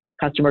 Some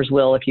customers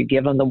will, if you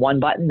give them the one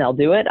button, they'll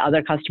do it.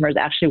 Other customers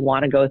actually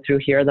want to go through,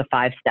 here are the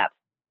 5 steps,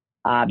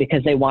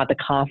 because they want the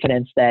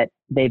confidence that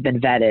they've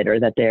been vetted or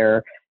that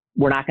they're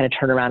we're not going to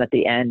turn around at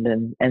the end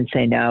and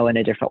say no in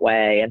a different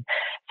way. And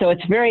so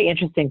it's very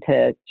interesting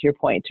to your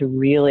point, to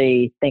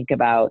really think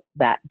about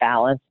that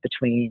balance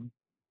between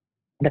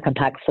the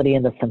complexity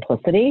and the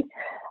simplicity,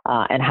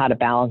 and how to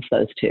balance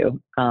those two.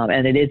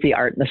 And it is the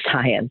art and the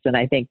science. And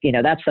I think,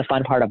 that's the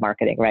fun part of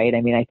marketing, right?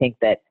 I mean, I think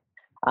that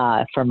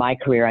for my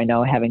career, I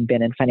know, having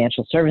been in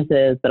financial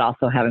services, but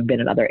also having been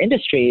in other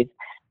industries,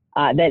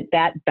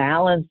 that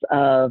balance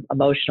of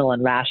emotional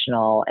and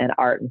rational and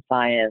art and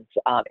science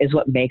is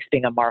what makes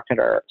being a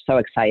marketer so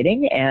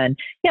exciting. And,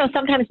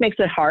 sometimes makes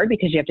it hard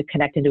because you have to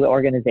connect into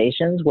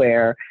organizations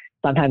where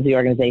sometimes the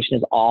organization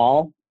is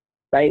all,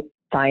 right,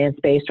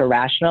 science-based or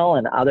rational,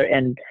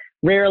 and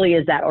rarely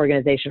is that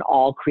organization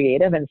all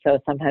creative. And so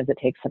sometimes it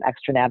takes some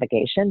extra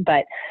navigation.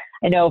 But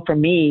I know for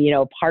me,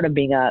 part of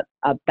being a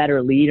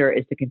better leader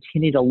is to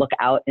continue to look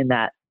out in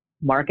that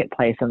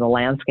marketplace and the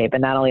landscape,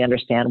 and not only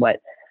understand what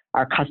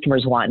our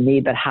customers want and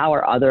need, but how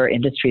are other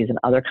industries and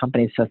other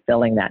companies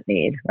fulfilling that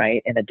need,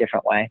 right, in a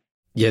different way.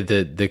 Yeah,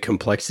 the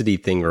complexity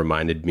thing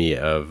reminded me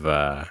of,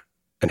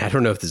 and I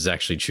don't know if this is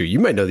actually true. You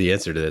might know the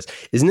answer to this.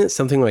 Isn't it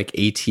something like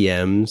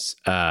ATMs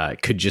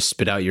could just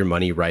spit out your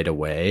money right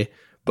away,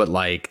 but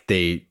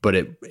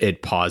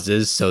it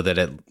pauses so that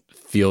it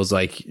feels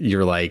like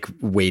you're like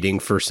waiting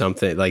for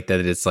something, like that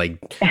it's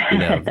like,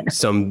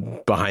 some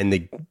behind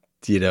the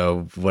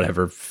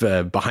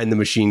behind the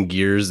machine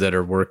gears that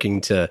are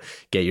working to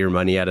get your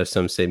money out of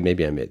some state.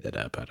 Maybe I made that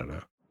up. I don't know.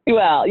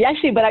 Well,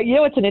 actually, but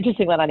it's an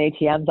interesting one on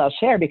ATMs I'll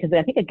share, because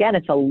I think, again,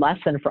 it's a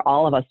lesson for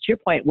all of us. To your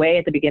point, way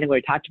at the beginning, where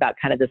we talked about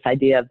kind of this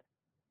idea of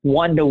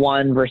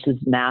one-to-one versus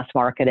mass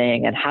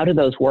marketing and how do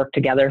those work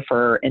together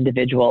for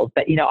individuals.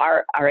 But,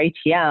 our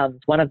ATMs,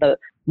 one of the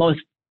most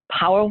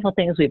powerful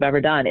things we've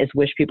ever done is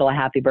wish people a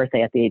happy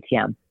birthday at the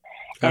ATM.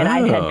 And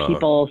I've had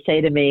people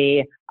say to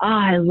me,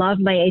 I love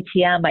my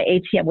ATM. My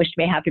ATM wished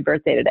me a happy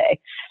birthday today.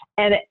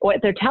 And what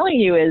they're telling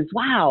you is,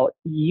 wow,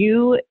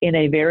 you, in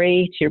a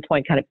very, to your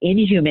point, kind of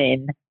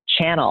inhumane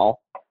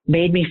channel,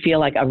 made me feel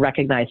like a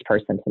recognized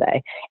person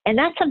today. And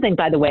that's something,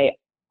 by the way,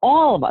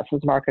 all of us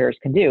as marketers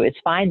can do, is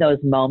find those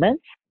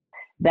moments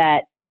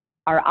that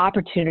are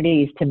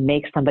opportunities to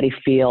make somebody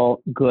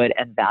feel good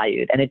and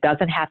valued. And it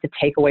doesn't have to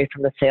take away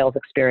from the sales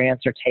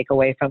experience or take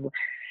away from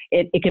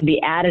it. It can be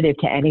additive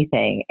to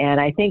anything. And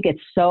I think it's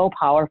so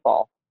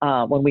powerful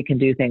when we can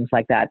do things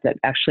like that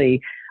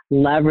actually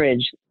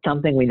leverage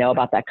something we know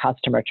about that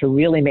customer to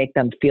really make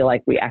them feel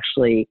like we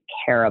actually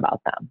care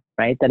about them,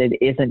 right? That it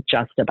isn't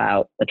just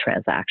about the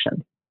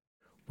transaction.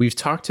 We've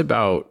talked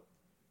about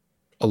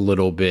a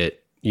little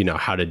bit,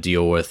 how to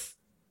deal with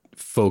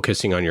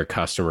focusing on your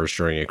customers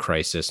during a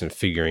crisis and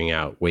figuring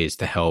out ways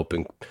to help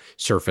and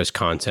surface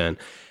content.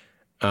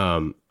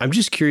 I'm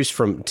just curious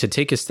to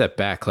take a step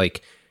back,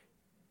 like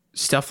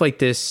stuff like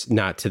this,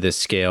 not to this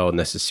scale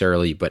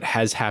necessarily, but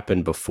has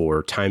happened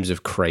before, times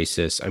of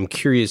crisis. I'm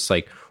curious,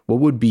 like, what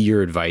would be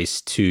your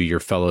advice to your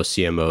fellow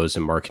CMOs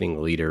and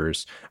marketing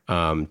leaders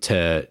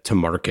to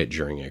market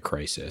during a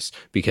crisis?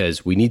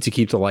 Because we need to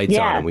keep the lights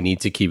on and we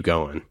need to keep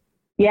going.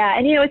 Yeah.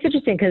 And, it's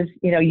interesting because,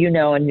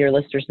 and your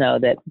listeners know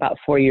that about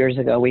 4 years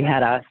ago, we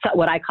had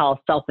what I call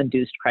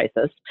self-induced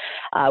crisis,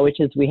 which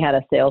is we had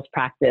a sales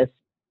practice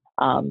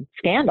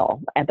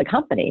scandal at the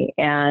company.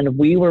 And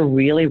we were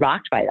really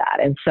rocked by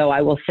that. And so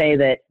I will say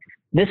that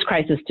this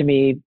crisis, to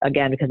me,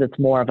 again, because it's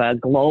more of a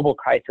global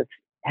crisis,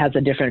 has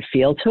a different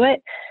feel to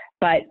it.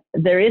 But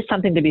there is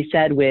something to be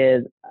said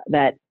with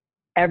that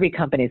every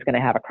company is going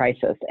to have a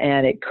crisis.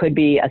 And it could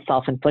be a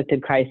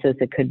self-inflicted crisis.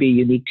 It could be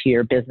unique to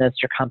your business,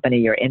 your company,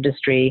 your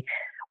industry,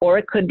 or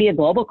it could be a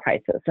global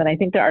crisis. And I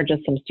think there are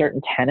just some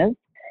certain tenets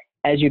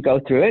as you go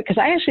through it,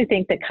 because I actually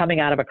think that coming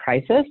out of a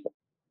crisis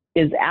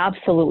is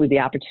absolutely the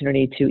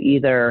opportunity to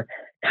either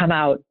come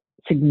out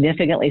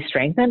significantly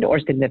strengthened or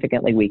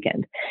significantly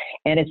weakened.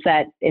 And it's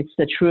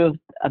the truth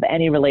of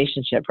any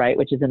relationship, right?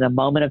 Which is, in a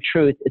moment of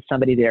truth, is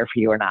somebody there for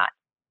you or not?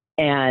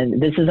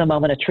 And this is a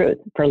moment of truth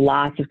for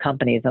lots of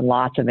companies and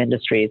lots of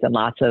industries and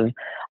lots of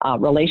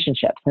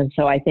relationships. And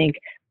so I think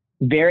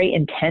very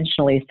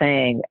intentionally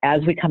saying,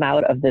 as we come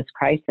out of this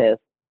crisis,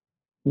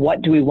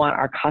 what do we want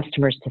our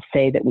customers to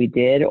say that we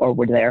did or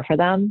were there for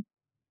them,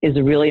 is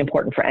really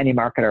important for any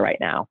marketer right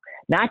now.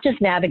 Not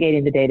just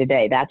navigating the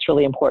day-to-day. That's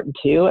really important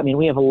too. I mean,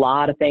 we have a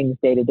lot of things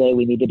day-to-day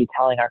we need to be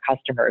telling our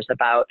customers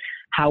about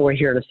how we're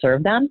here to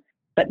serve them.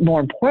 But more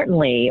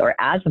importantly, or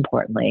as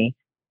importantly,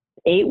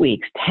 8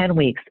 weeks, 10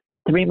 weeks,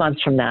 3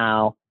 months from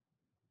now,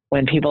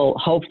 when we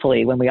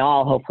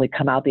all hopefully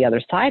come out the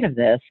other side of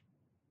this,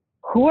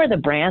 who are the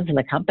brands and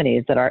the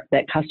companies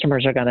that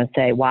customers are going to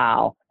say,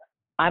 wow,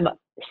 I'm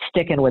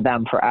sticking with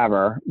them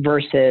forever,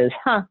 versus,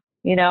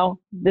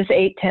 this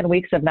 8-10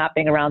 weeks of not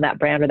being around that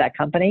brand or that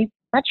company,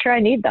 not sure I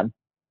need them.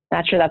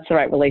 Not sure that's the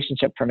right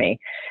relationship for me.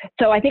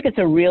 So I think it's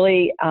a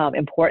really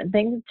important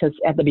thing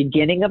at the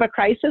beginning of a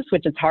crisis,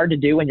 which is hard to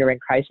do when you're in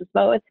crisis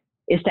mode,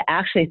 is to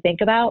actually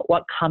think about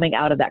what coming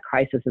out of that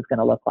crisis is going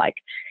to look like.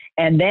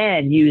 And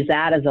then use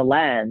that as a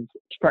lens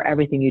for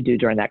everything you do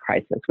during that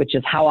crisis, which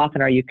is, how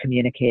often are you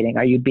communicating?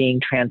 Are you being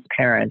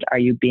transparent? Are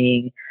you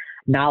being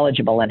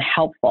knowledgeable and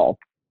helpful?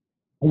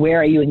 Where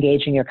are you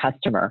engaging your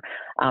customer?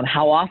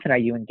 How often are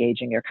you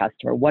engaging your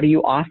customer? What are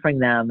you offering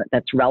them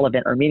that's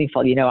relevant or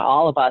meaningful?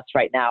 All of us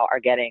right now are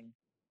getting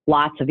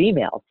lots of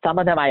emails. Some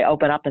of them I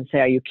open up and say,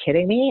 are you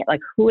kidding me? Like,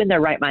 who in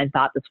their right mind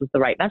thought this was the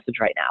right message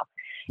right now?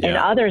 Yeah. And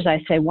others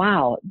I say,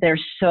 wow, they're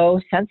so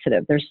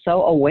sensitive. They're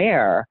so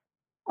aware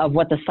of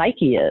what the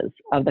psyche is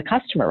of the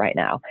customer right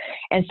now.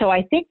 And so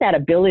I think that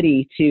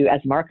ability to,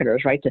 as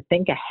marketers, right, to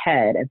think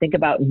ahead and think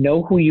about,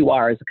 know who you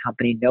are as a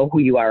company, know who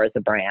you are as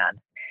a brand,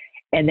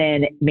 and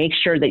then make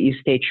sure that you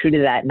stay true to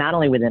that, not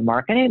only within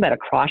marketing, but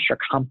across your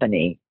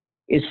company,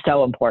 is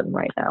so important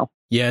right now.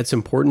 Yeah, it's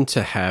important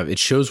to have, it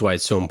shows why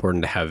it's so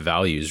important to have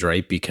values,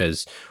 right?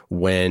 Because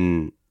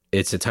when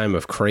it's a time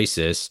of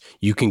crisis,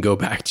 you can go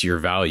back to your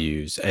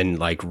values and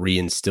like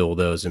reinstill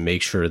those and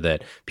make sure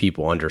that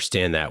people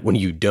understand that. When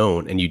you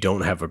don't, and you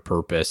don't have a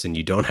purpose and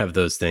you don't have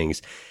those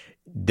things,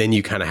 then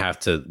you kind of have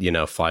to,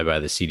 fly by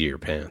the seat of your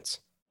pants.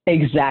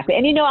 Exactly.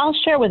 And, I'll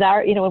share with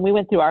our, when we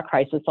went through our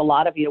crisis, a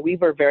lot of, we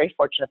were very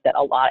fortunate that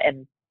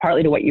and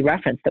partly to what you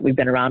referenced, that we've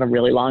been around a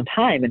really long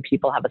time and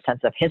people have a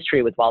sense of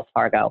history with Wells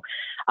Fargo.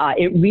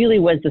 It really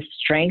was the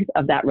strength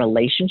of that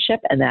relationship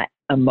and that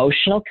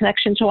emotional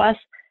connection to us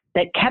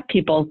that kept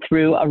people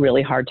through a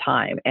really hard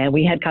time. And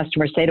we had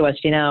customers say to us,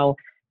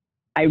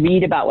 I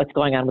read about what's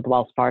going on with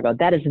Wells Fargo.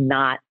 That is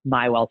not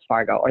my Wells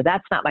Fargo, or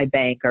that's not my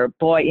bank, or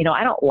boy,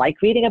 I don't like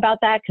reading about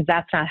that because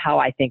that's not how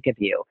I think of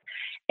you.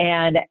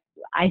 And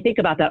I think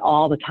about that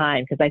all the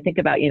time because I think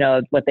about,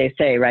 what they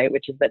say, right?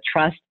 Which is that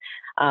trust,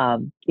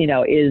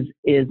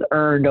 is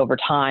earned over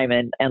time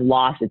and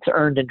lost. It's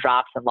earned in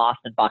drops and lost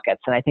in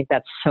buckets. And I think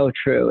that's so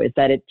true, is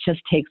that it just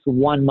takes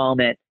one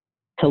moment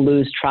to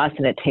lose trust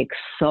and it takes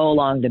so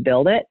long to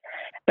build it.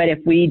 But if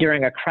we,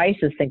 during a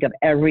crisis, think of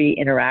every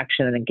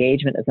interaction and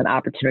engagement as an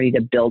opportunity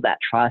to build that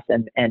trust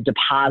and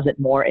deposit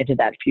more into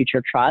that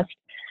future trust,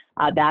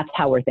 that's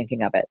how we're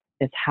thinking of it.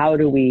 It's how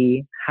do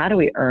we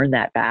earn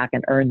that back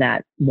and earn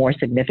that more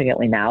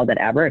significantly now than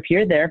ever? If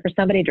you're there for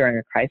somebody during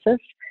a crisis,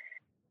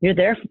 you're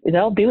there,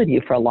 they'll be with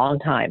you for a long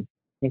time.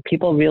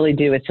 People really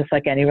do. It's just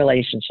like any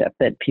relationship,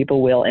 that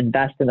people will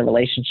invest in the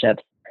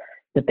relationships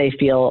that they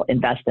feel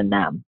invest in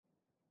them,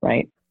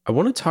 right? I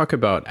want to talk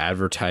about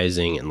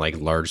advertising and like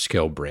large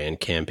scale brand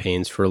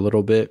campaigns for a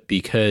little bit,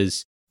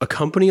 because a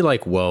company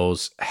like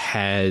Wells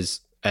has,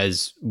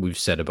 as we've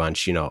said a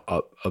bunch,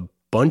 a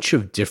bunch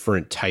of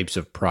different types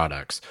of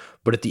products.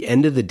 But at the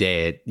end of the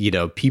day,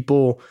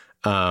 people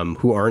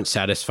who aren't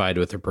satisfied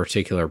with a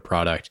particular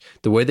product,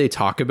 the way they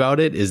talk about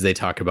it is they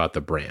talk about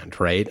the brand,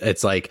 right?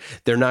 It's like,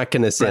 they're not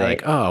going to say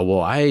like, oh,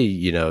 well,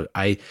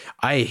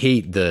 I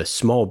hate the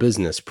small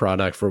business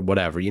product for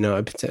whatever,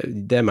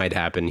 that might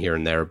happen here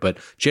and there. But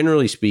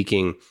generally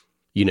speaking,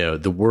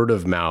 the word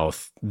of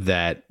mouth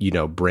that,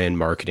 brand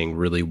marketing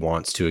really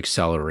wants to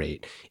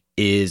accelerate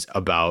is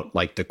about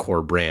like the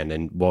core brand.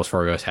 And Wells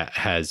Fargo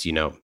has,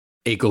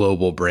 a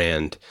global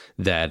brand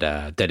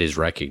that is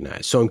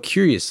recognized. So I'm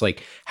curious,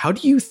 like, how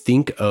do you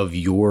think of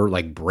your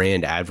like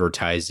brand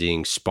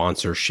advertising,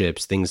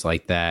 sponsorships, things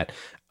like that?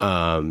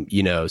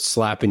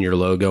 Slapping your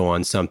logo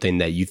on something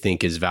that you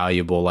think is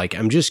valuable. Like,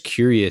 I'm just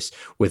curious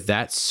with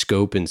that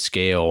scope and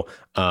scale,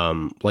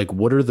 like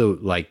what are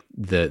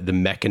the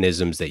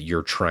mechanisms that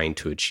you're trying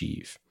to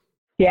achieve?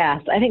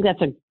 Yes, I think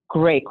that's a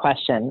great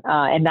question,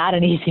 and not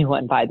an easy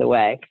one, by the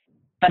way.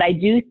 But I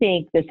do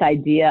think this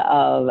idea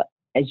of,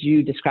 as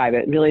you describe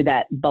it, really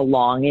that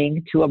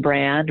belonging to a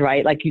brand,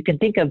 right? Like, you can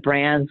think of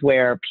brands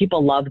where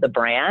people love the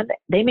brand.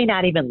 They may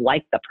not even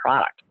like the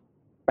product,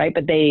 right?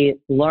 But they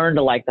learn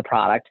to like the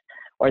product,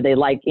 or they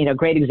like,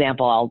 great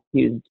example I'll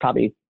use,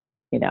 probably,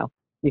 you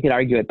could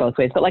argue it both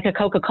ways, but like a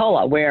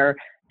Coca-Cola, where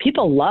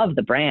people love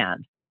the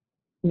brand.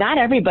 Not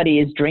everybody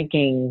is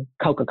drinking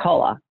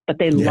Coca-Cola, but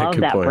they love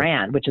that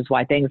brand, which is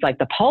why things like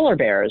the polar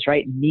bears,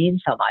 right, mean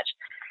so much.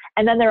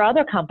 And then there are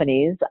other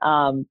companies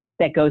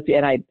that go through,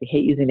 and I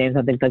hate using names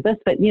on things like this,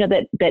 but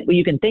that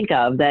you can think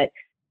of that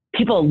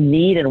people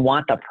need and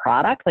want the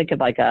product, like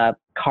a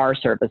car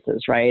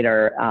services, right?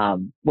 Or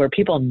where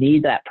people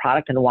need that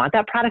product and want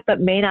that product,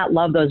 but may not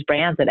love those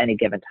brands at any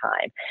given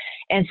time.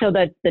 And so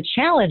the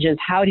challenge is,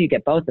 how do you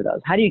get both of those?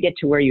 How do you get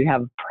to where you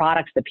have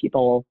products that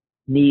people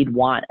need,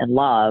 want, and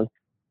love?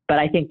 But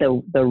I think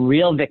the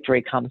real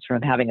victory comes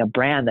from having a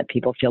brand that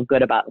people feel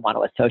good about and want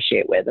to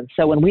associate with. And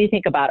so when we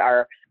think about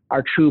our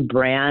true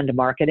brand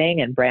marketing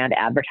and brand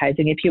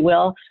advertising, if you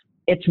will,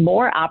 it's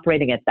more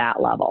operating at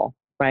that level,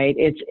 right?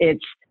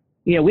 It's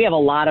we have a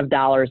lot of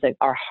dollars that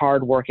are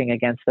hard working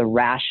against the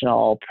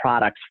rational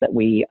products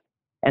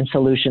and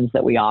solutions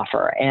that we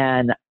offer.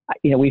 And,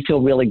 we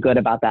feel really good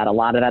about that. A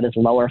lot of that is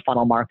lower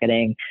funnel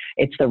marketing.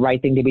 It's the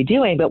right thing to be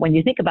doing. But when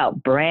you think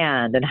about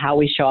brand and how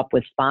we show up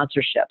with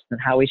sponsorships and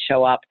how we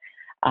show up,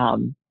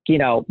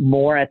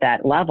 more at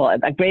that level.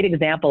 A great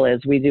example is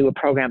we do a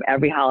program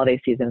every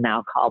holiday season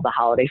now called the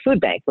Holiday Food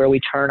Bank, where we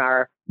turn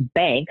our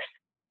banks,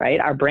 right,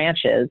 our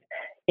branches,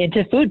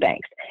 into food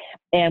banks.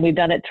 And we've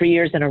done it 3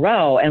 years in a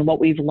row. And what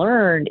we've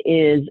learned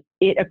is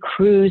it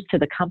accrues to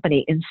the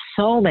company in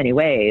so many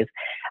ways.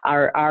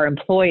 Our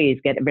employees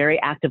get very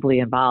actively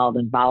involved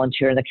and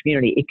volunteer in the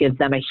community. It gives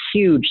them a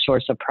huge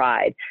source of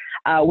pride.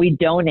 We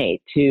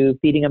donate to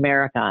Feeding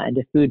America and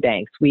to food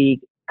banks.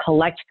 We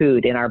collect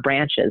food in our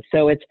branches.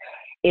 So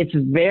it's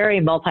very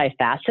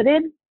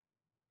multifaceted,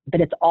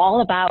 but it's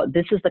all about,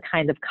 this is the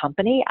kind of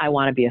company I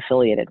want to be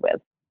affiliated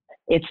with.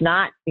 It's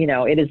not,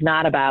 it is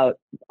not about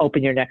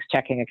open your next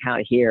checking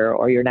account here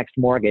or your next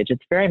mortgage.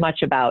 It's very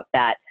much about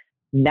that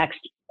next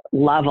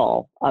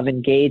level of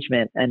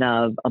engagement and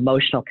of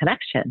emotional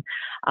connection.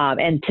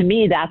 And to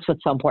me, that's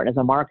what's so important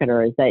as a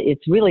marketer, is that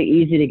it's really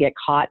easy to get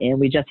caught in,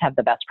 we just have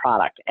the best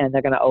product and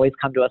they're going to always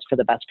come to us for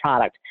the best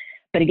product.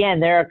 But again,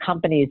 there are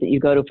companies that you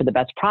go to for the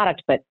best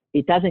product, but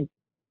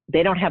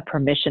they don't have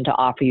permission to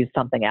offer you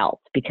something else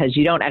because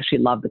you don't actually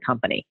love the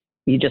company.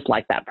 You just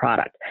like that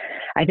product.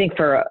 I think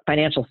for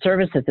financial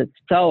services, it's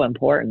so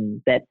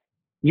important that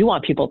you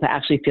want people to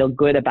actually feel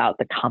good about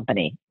the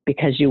company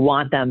because you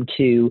want them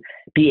to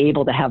be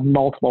able to have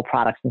multiple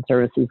products and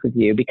services with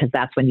you, because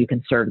that's when you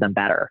can serve them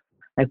better.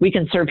 Like, we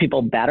can serve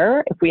people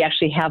better if we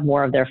actually have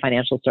more of their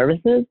financial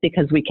services,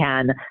 because we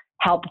can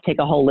help take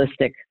a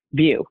holistic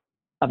view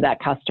of that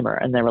customer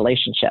and their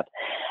relationship.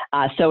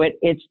 So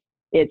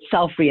it's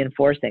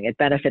self-reinforcing. It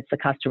benefits the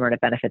customer and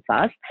it benefits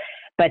us.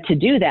 But to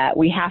do that,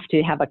 we have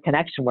to have a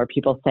connection where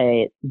people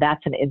say,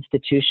 that's an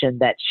institution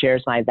that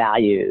shares my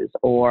values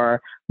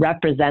or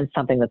represents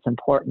something that's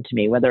important to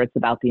me, whether it's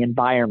about the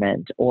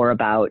environment or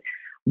about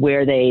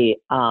where they,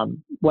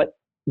 what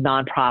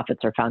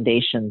nonprofits or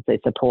foundations they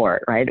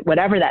support, right?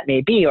 Whatever that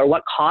may be, or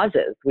what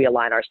causes we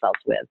align ourselves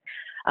with.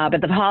 But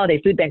the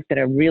Holiday Food Bank's been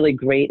a really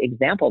great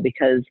example,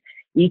 because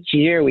each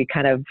year we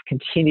kind of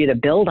continue to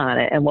build on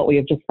it. And what we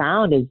have just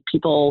found is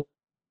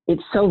it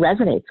so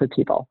resonates with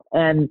people.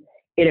 And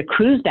it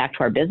accrues back to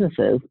our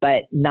businesses,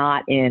 but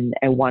not in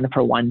a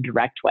one-for-one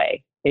direct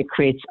way. It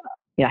creates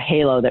a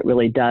halo that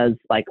really does,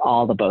 like,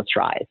 all the boats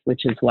rise,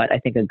 which is what I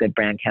think a good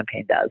brand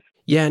campaign does.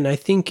 Yeah. And I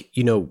think,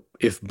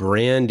 if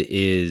brand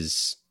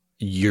is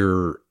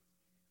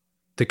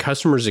the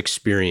customer's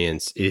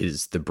experience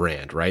is the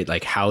brand, right?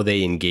 Like, how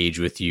they engage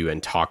with you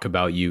and talk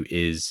about you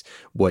is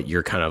what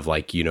your kind of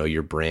like,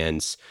 your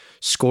brand's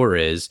score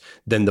is.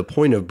 Then the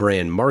point of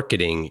brand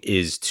marketing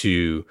is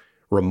to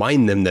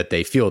remind them that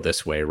they feel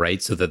this way,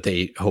 right? So that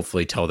they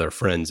hopefully tell their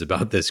friends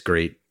about this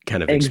great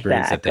kind of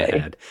experience that they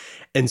had.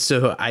 And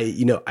so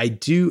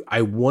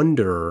I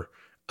wonder,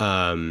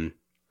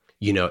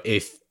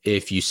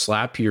 if you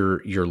slap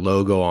your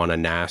logo on a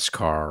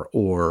NASCAR,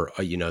 or,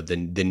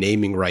 the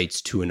naming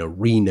rights to an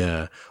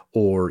arena,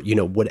 or,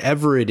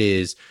 whatever it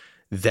is,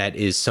 that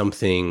is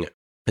something,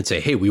 and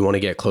say, hey, we want to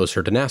get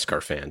closer to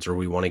NASCAR fans, or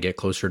we want to get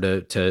closer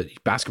to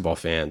basketball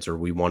fans, or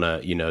we want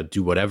to,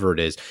 do whatever it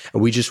is.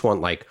 And we just want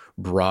like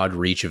broad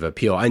reach of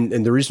appeal.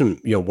 And the reason,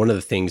 one of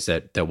the things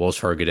that Wells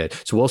Fargo did,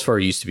 so Wells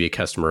Fargo used to be a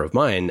customer of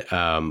mine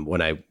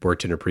when I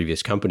worked in a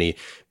previous company,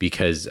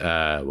 because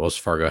Wells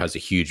Fargo has a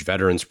huge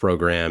veterans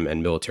program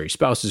and military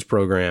spouses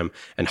program,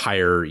 and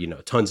hire,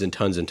 tons and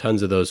tons and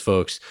tons of those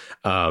folks.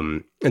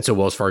 And so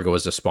Wells Fargo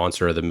was a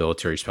sponsor of the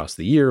Military Spouse of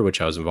the Year, which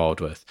I was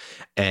involved with.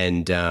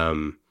 And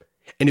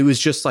it was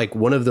just like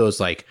one of those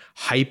like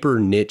hyper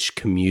niche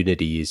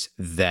communities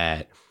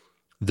that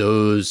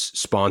those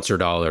sponsor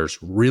dollars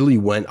really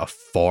went a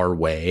far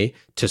way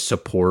to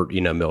support,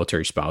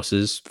 military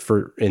spouses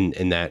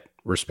in that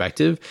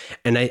respective.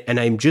 And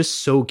I'm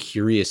just so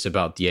curious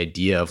about the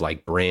idea of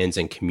like brands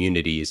and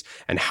communities,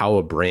 and how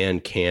a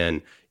brand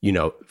can,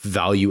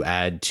 value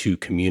add to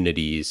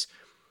communities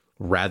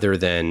rather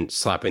than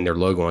slapping their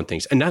logo on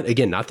things. And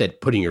not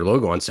that putting your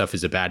logo on stuff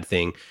is a bad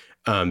thing,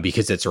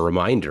 because it's a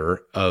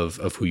reminder of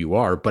who you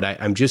are. But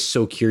I'm just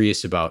so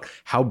curious about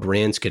how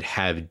brands could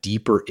have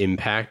deeper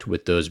impact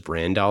with those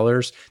brand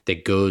dollars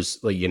that goes,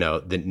 like,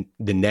 the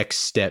next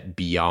step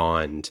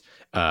beyond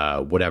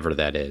whatever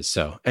that is.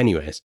 So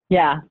anyways.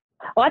 Yeah.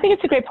 Well, I think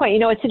it's a great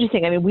point. It's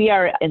interesting. I mean, we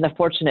are in the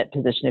fortunate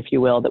position, if you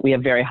will, that we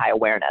have very high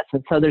awareness.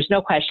 And so there's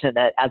no question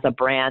that as a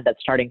brand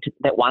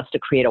that wants to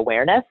create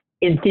awareness,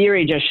 in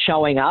theory, just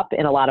showing up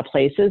in a lot of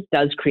places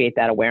does create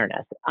that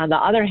awareness. On the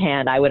other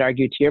hand, I would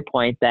argue, to your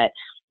point, that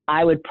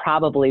I would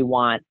probably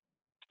want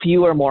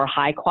fewer, more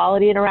high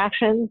quality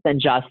interactions than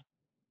just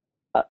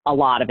a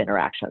lot of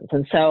interactions.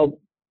 And so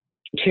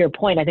to your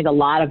point, I think a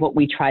lot of what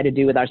we try to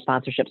do with our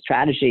sponsorship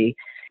strategy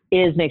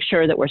is make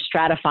sure that we're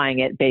stratifying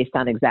it based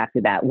on exactly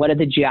that. What are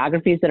the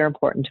geographies that are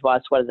important to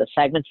us? What are the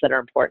segments that are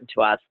important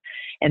to us?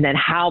 And then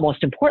how,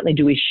 most importantly,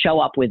 do we show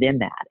up within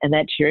that? And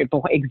that's your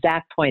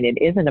exact point. It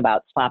isn't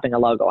about slapping a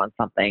logo on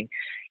something.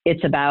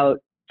 It's about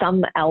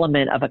some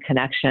element of a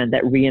connection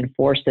that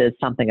reinforces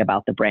something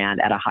about the brand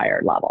at a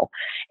higher level.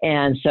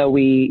 And so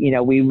we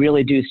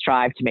really do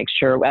strive to make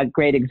sure. A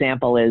great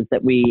example is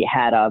that we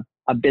had a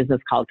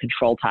business called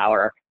Control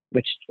Tower,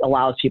 which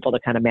allows people to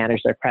kind of manage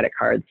their credit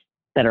cards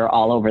that are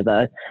all over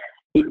the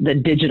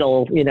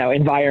digital,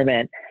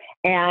 environment.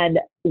 And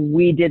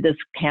we did this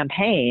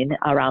campaign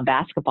around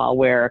basketball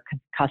where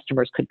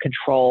customers could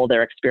control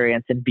their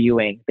experience in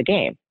viewing the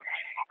game.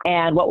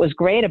 And what was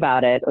great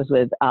about it was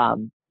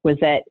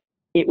that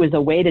it was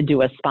a way to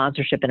do a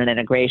sponsorship and an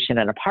integration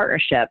and a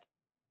partnership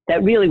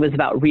that really was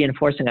about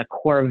reinforcing a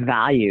core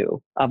value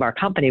of our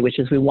company, which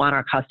is we want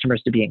our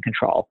customers to be in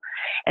control.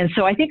 And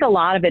so I think a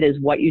lot of it is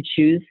what you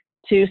choose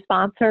to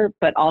sponsor,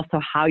 but also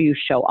how you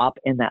show up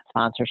in that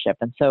sponsorship.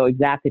 And so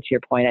exactly to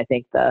your point, I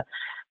think the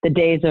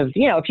days of,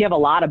 if you have a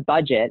lot of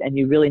budget and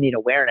you really need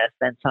awareness,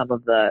 then some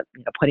of the,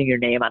 putting your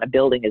name on a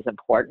building is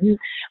important.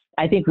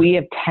 I think we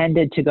have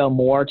tended to go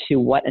more to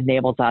what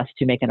enables us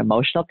to make an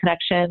emotional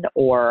connection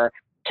or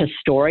to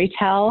story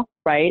tell,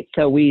 right?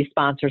 So we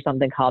sponsor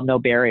something called No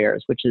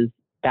Barriers, which is,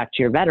 back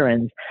to your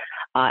veterans,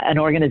 an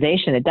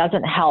organization. It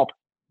doesn't help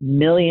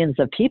millions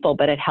of people,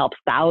 but it helps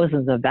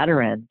thousands of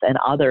veterans and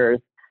others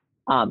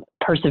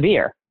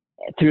persevere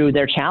through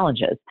their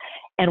challenges.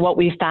 And what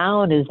we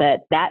found is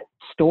that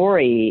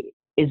story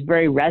is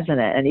very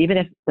resonant. And even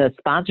if the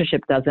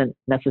sponsorship doesn't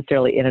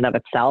necessarily in and of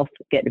itself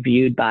get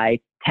viewed by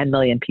 10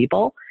 million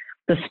people,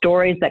 the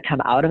stories that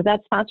come out of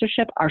that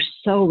sponsorship are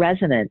so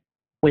resonant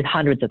with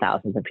hundreds of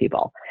thousands of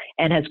people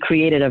and has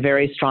created a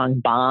very strong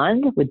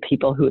bond with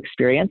people who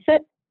experience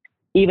it,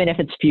 even if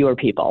it's fewer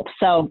people.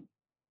 So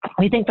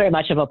we think very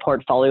much of a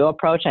portfolio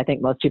approach. I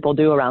think most people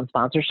do around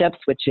sponsorships,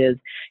 which is,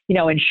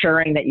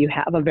 ensuring that you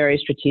have a very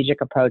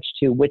strategic approach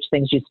to which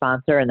things you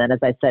sponsor. And then, as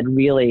I said,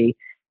 really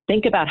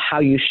think about how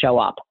you show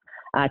up,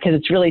 because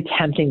it's really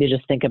tempting to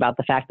just think about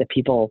the fact that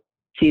people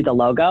see the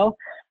logo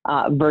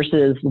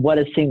versus what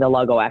does seeing the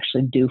logo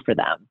actually do for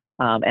them.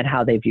 And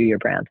how they view your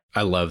brand.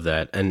 I love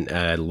that. And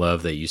I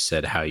love that you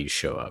said how you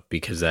show up,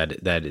 because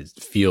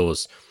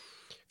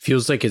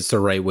feels like it's the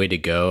right way to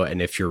go.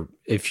 And if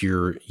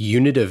your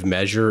unit of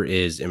measure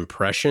is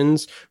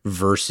impressions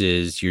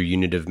versus your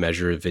unit of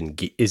measure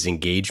is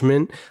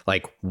engagement,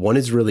 like one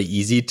is really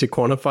easy to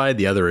quantify,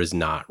 the other is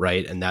not,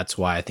 right? And that's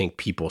why I think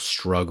people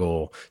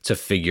struggle to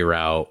figure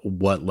out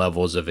what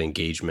levels of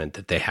engagement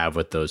that they have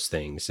with those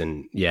things.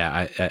 And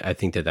yeah, I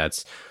think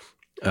that's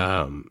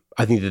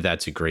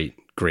a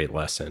great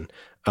lesson.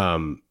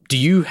 Do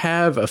you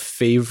have a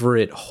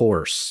favorite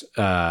horse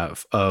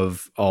of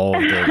all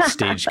of the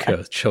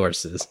Stagecoach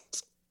horses?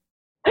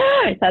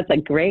 That's a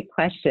great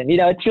question.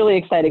 It's really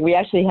exciting. We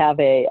actually have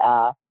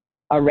a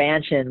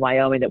ranch in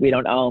Wyoming that we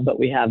don't own, but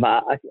we have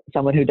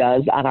someone who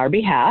does on our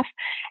behalf.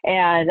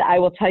 And I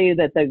will tell you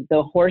that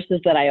the horses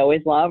that I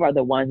always love are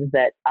the ones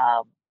that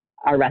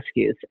are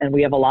rescues. And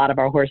we have a lot of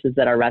our horses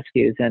that are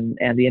rescues, and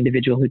the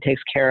individual who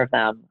takes care of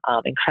them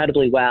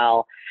incredibly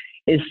well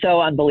is so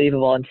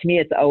unbelievable. And to me,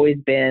 it's always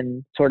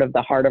been sort of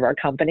the heart of our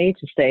company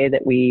to say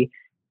that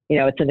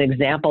it's an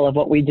example of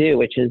what we do,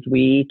 which is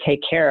we take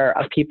care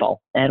of people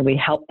and we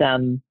help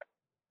them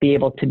be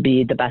able to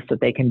be the best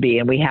that they can be.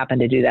 And we happen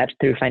to do that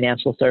through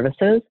financial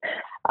services.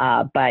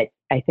 But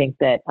I think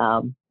that,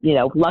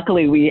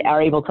 luckily we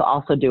are able to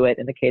also do it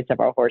in the case of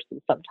our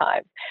horses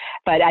sometimes.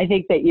 But I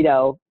think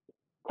that,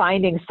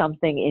 finding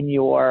something in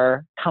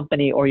your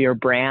company or your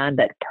brand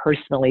that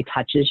personally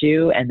touches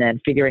you and then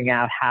figuring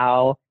out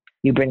how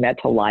you bring that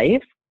to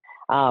life.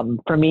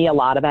 For me, a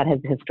lot of that has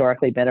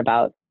historically been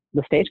about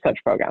the Stagecoach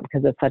program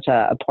because it's such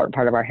an important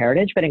part of our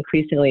heritage, but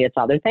increasingly it's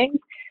other things.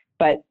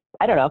 But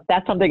I don't know,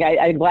 that's something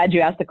I'm glad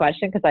you asked the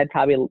question, because I'd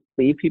probably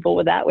leave people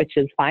with that, which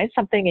is find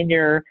something in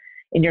your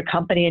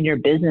company, in your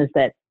business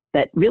that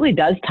really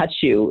does touch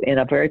you in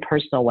a very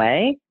personal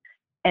way,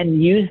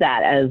 and use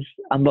that as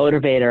a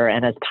motivator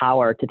and as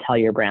power to tell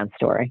your brand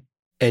story.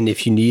 And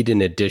if you need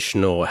an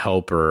additional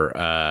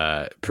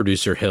helper,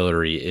 producer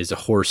Hillary is a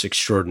horse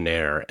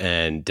extraordinaire,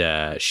 and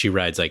she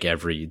rides like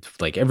every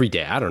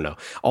day. I don't know,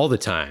 all the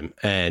time.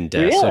 And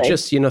really? So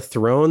just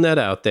throwing that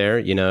out there.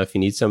 If you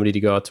need somebody to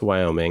go out to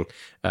Wyoming,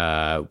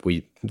 the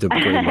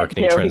Great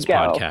Marketing Trends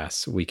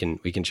podcast, we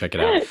can check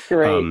it out.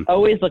 Great,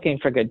 always looking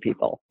for good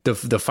people.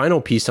 The final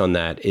piece on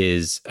that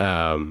is.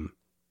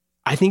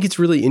 I think it's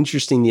really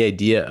interesting, the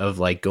idea of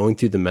like going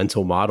through the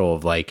mental model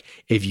of like,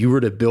 if you were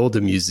to build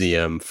a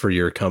museum for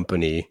your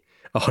company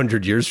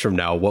 100 years from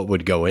now, what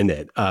would go in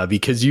it?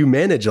 Because you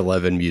manage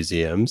 11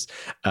 museums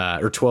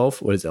or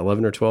 12. What is it,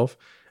 11 or 12?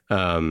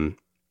 And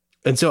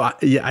so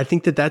I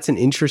think that's an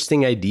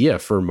interesting idea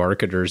for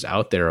marketers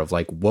out there of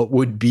like, what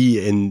would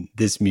be in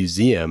this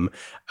museum,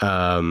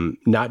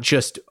 not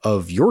just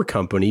of your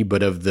company,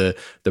 but of the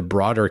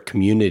broader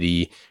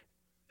community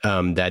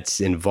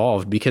that's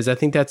involved, because I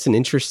think that's an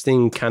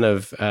interesting kind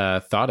of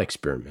thought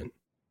experiment.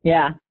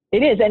 Yeah,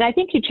 it is. And I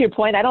think to your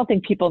point, I don't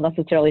think people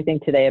necessarily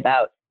think today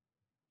about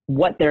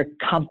what their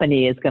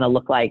company is going to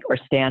look like or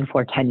stand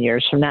for 10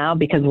 years from now,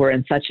 because we're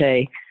in such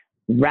a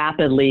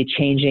rapidly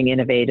changing,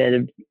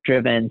 innovative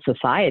driven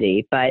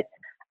society. But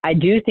I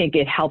do think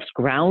it helps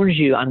ground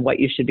you on what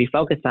you should be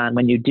focused on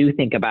when you do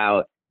think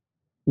about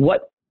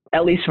what,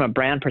 at least from a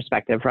brand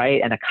perspective,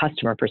 right? And a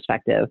customer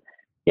perspective.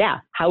 Yeah.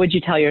 How would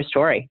you tell your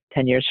story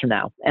 10 years from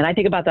now? And I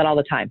think about that all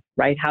the time,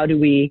 right? How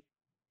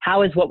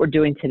is what we're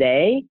doing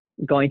today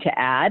going to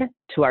add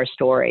to our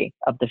story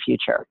of the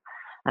future?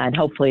 And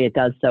hopefully it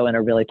does so in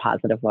a really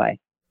positive way.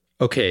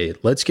 Okay,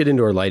 let's get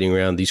into our lightning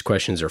round. These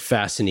questions are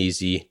fast and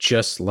easy,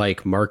 just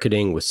like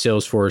marketing with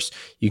Salesforce.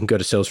 You can go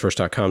to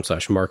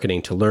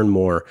salesforce.com/marketing to learn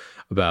more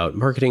about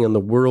marketing on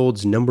the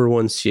world's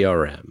 #1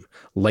 CRM.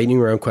 Lightning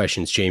round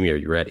questions. Jamie, are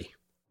you ready?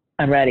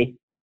 I'm ready.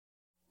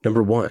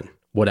 Number 1,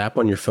 what app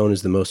on your phone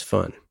is the most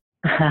fun?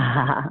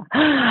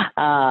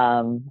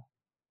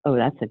 Oh,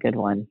 that's a good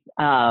one.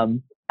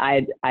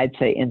 I'd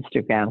say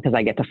Instagram because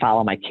I get to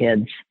follow my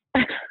kids.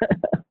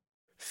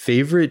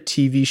 Favorite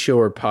TV show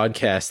or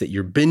podcast that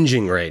you're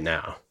binging right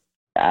now?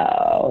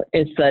 Oh,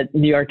 it's the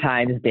New York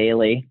Times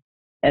Daily.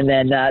 And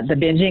then the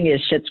binging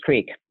is Schitt's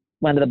Creek,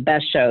 one of the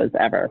best shows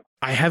ever.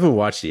 I haven't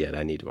watched it yet.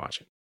 I need to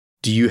watch it.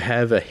 Do you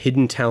have a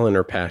hidden talent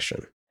or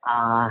passion?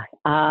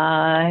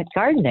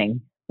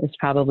 Gardening is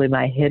probably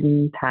my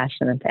hidden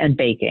passion, and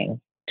baking,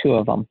 2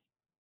 of them.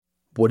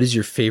 What is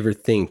your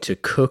favorite thing to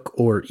cook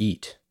or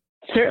eat?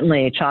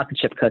 Certainly chocolate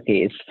chip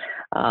cookies,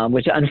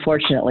 which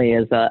unfortunately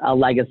is a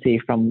legacy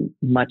from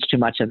too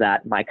much of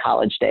that in my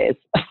college days.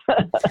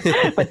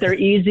 But they're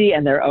easy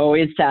and they're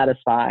always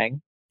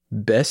satisfying.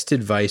 Best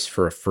advice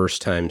for a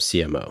first-time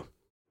CMO?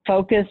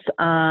 Focus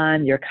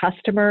on your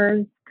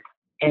customers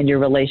and your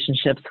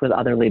relationships with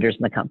other leaders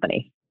in the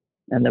company,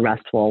 and the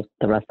rest will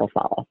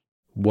follow.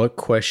 What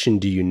question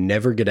do you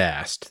never get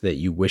asked that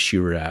you wish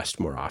you were asked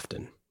more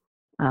often?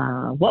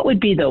 What would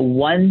be the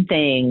one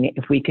thing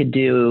if we could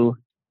do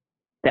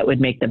that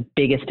would make the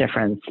biggest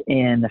difference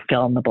in the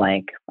fill in the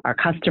blank? Our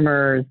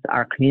customers,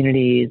 our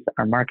communities,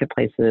 our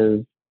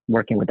marketplaces,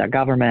 working with our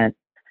government,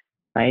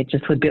 right?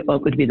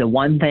 What would be the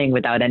one thing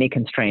without any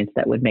constraints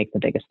that would make the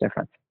biggest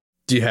difference?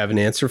 Do you have an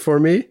answer for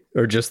me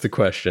or just the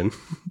question?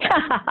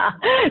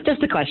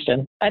 Just a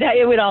question.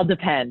 It would all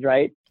depend,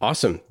 right?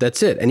 Awesome.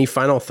 That's it. Any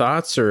final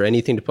thoughts or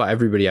anything to apply?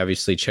 Everybody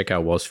obviously check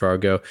out Wells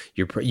Fargo.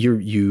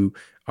 You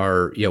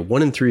are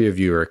 1 in 3 of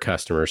you are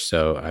customers,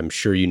 so I'm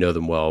sure you know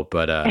them well.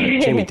 But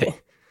Jamie,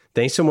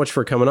 thanks so much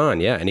for coming on.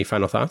 Yeah. Any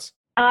final thoughts?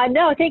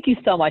 No, thank you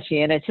so much,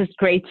 Ian. It's just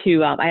great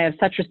to, I have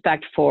such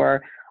respect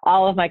for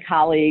all of my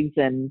colleagues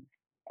and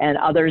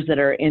others that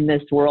are in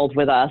this world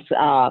with us,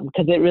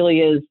 because it really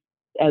is,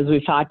 as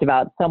we've talked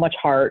about, so much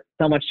heart,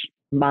 so much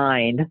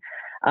mind.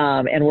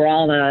 And we're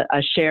all in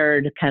a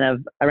shared kind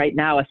of, right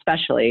now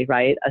especially,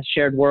 right, a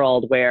shared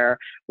world where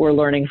we're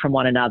learning from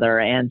one another.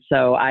 And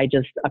so I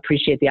just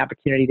appreciate the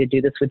opportunity to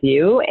do this with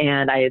you.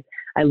 And I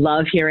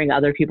love hearing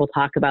other people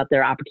talk about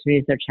their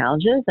opportunities, their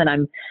challenges. And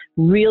I'm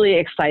really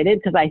excited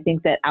because I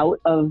think that out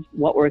of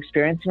what we're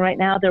experiencing right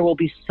now, there will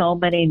be so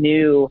many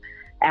new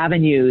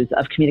avenues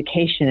of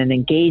communication and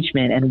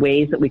engagement and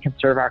ways that we can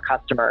serve our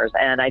customers.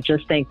 And I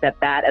just think that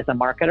as a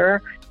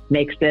marketer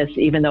makes this,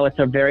 even though it's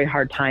a very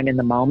hard time in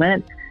the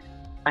moment,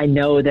 I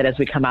know that as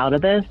we come out of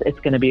this, it's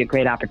going to be a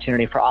great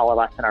opportunity for all of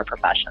us in our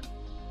profession.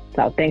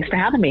 So thanks for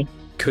having me.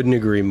 Couldn't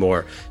agree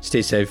more.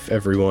 Stay safe,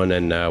 everyone,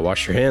 and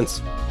wash your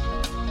hands.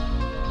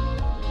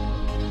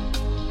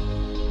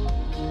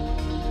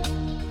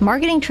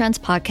 Marketing Trends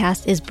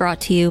Podcast is brought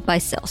to you by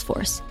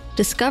Salesforce.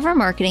 Discover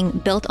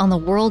marketing built on the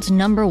world's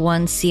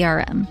 #1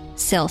 CRM,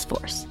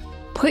 Salesforce.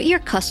 Put your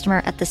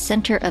customer at the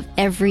center of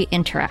every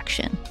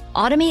interaction.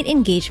 Automate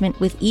engagement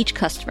with each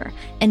customer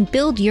and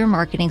build your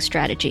marketing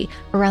strategy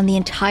around the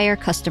entire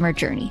customer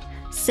journey.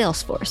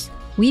 Salesforce.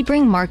 We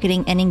bring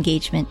marketing and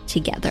engagement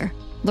together.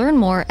 Learn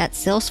more at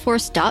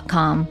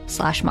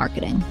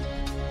salesforce.com/marketing.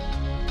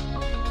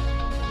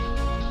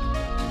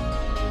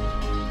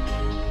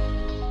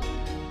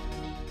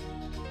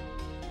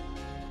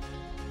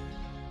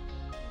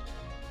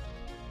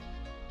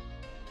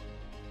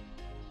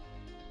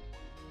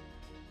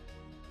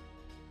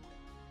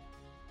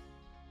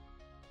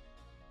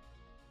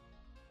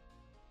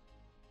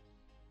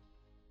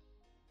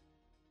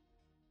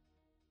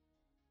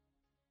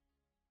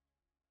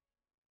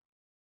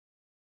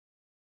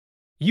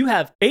 You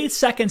have 8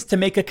 seconds to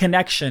make a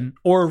connection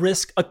or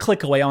risk a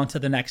click away onto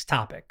the next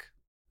topic.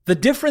 The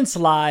difference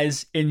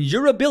lies in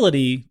your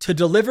ability to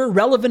deliver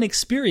relevant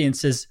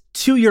experiences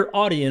to your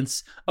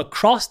audience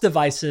across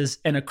devices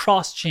and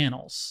across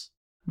channels.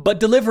 But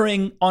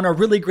delivering on a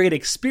really great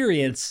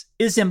experience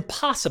is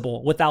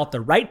impossible without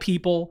the right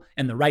people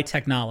and the right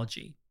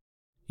technology.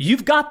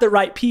 You've got the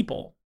right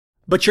people,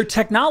 but your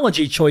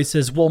technology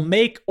choices will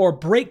make or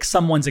break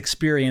someone's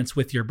experience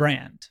with your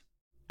brand.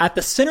 At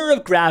the center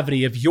of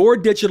gravity of your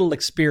digital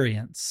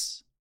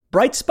experience,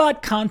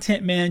 Brightspot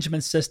Content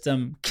Management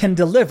System can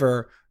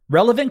deliver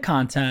relevant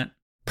content,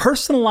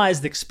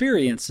 personalized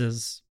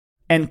experiences,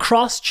 and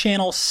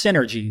cross-channel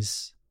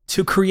synergies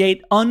to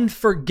create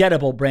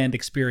unforgettable brand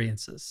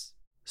experiences,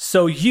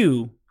 so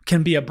you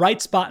can be a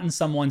bright spot in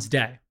someone's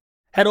day.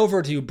 Head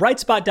over to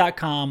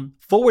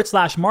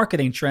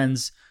brightspot.com/marketing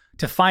trends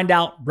to find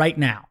out right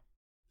now.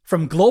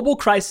 From global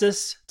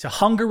crisis to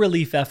hunger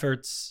relief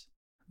efforts,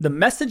 the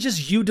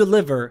messages you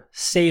deliver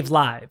save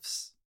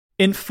lives,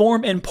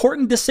 inform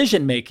important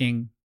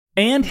decision-making,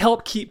 and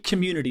help keep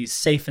communities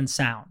safe and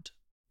sound.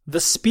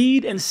 The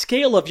speed and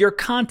scale of your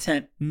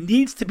content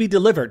needs to be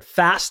delivered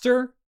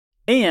faster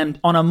and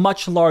on a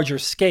much larger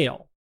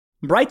scale.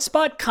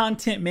 Brightspot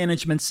content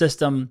management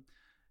system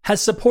has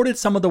supported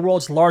some of the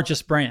world's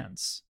largest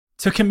brands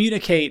to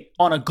communicate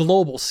on a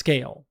global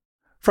scale.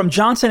 From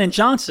Johnson &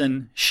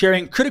 Johnson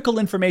sharing critical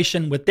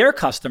information with their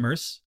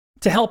customers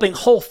to helping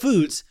Whole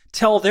Foods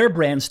tell their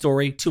brand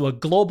story to a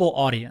global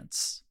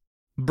audience.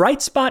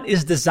 Brightspot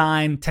is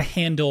designed to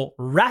handle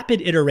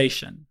rapid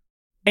iteration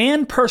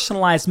and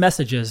personalized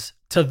messages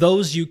to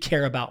those you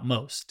care about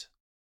most.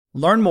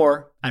 Learn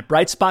more at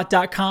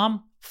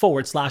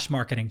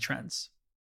brightspot.com/marketing trends.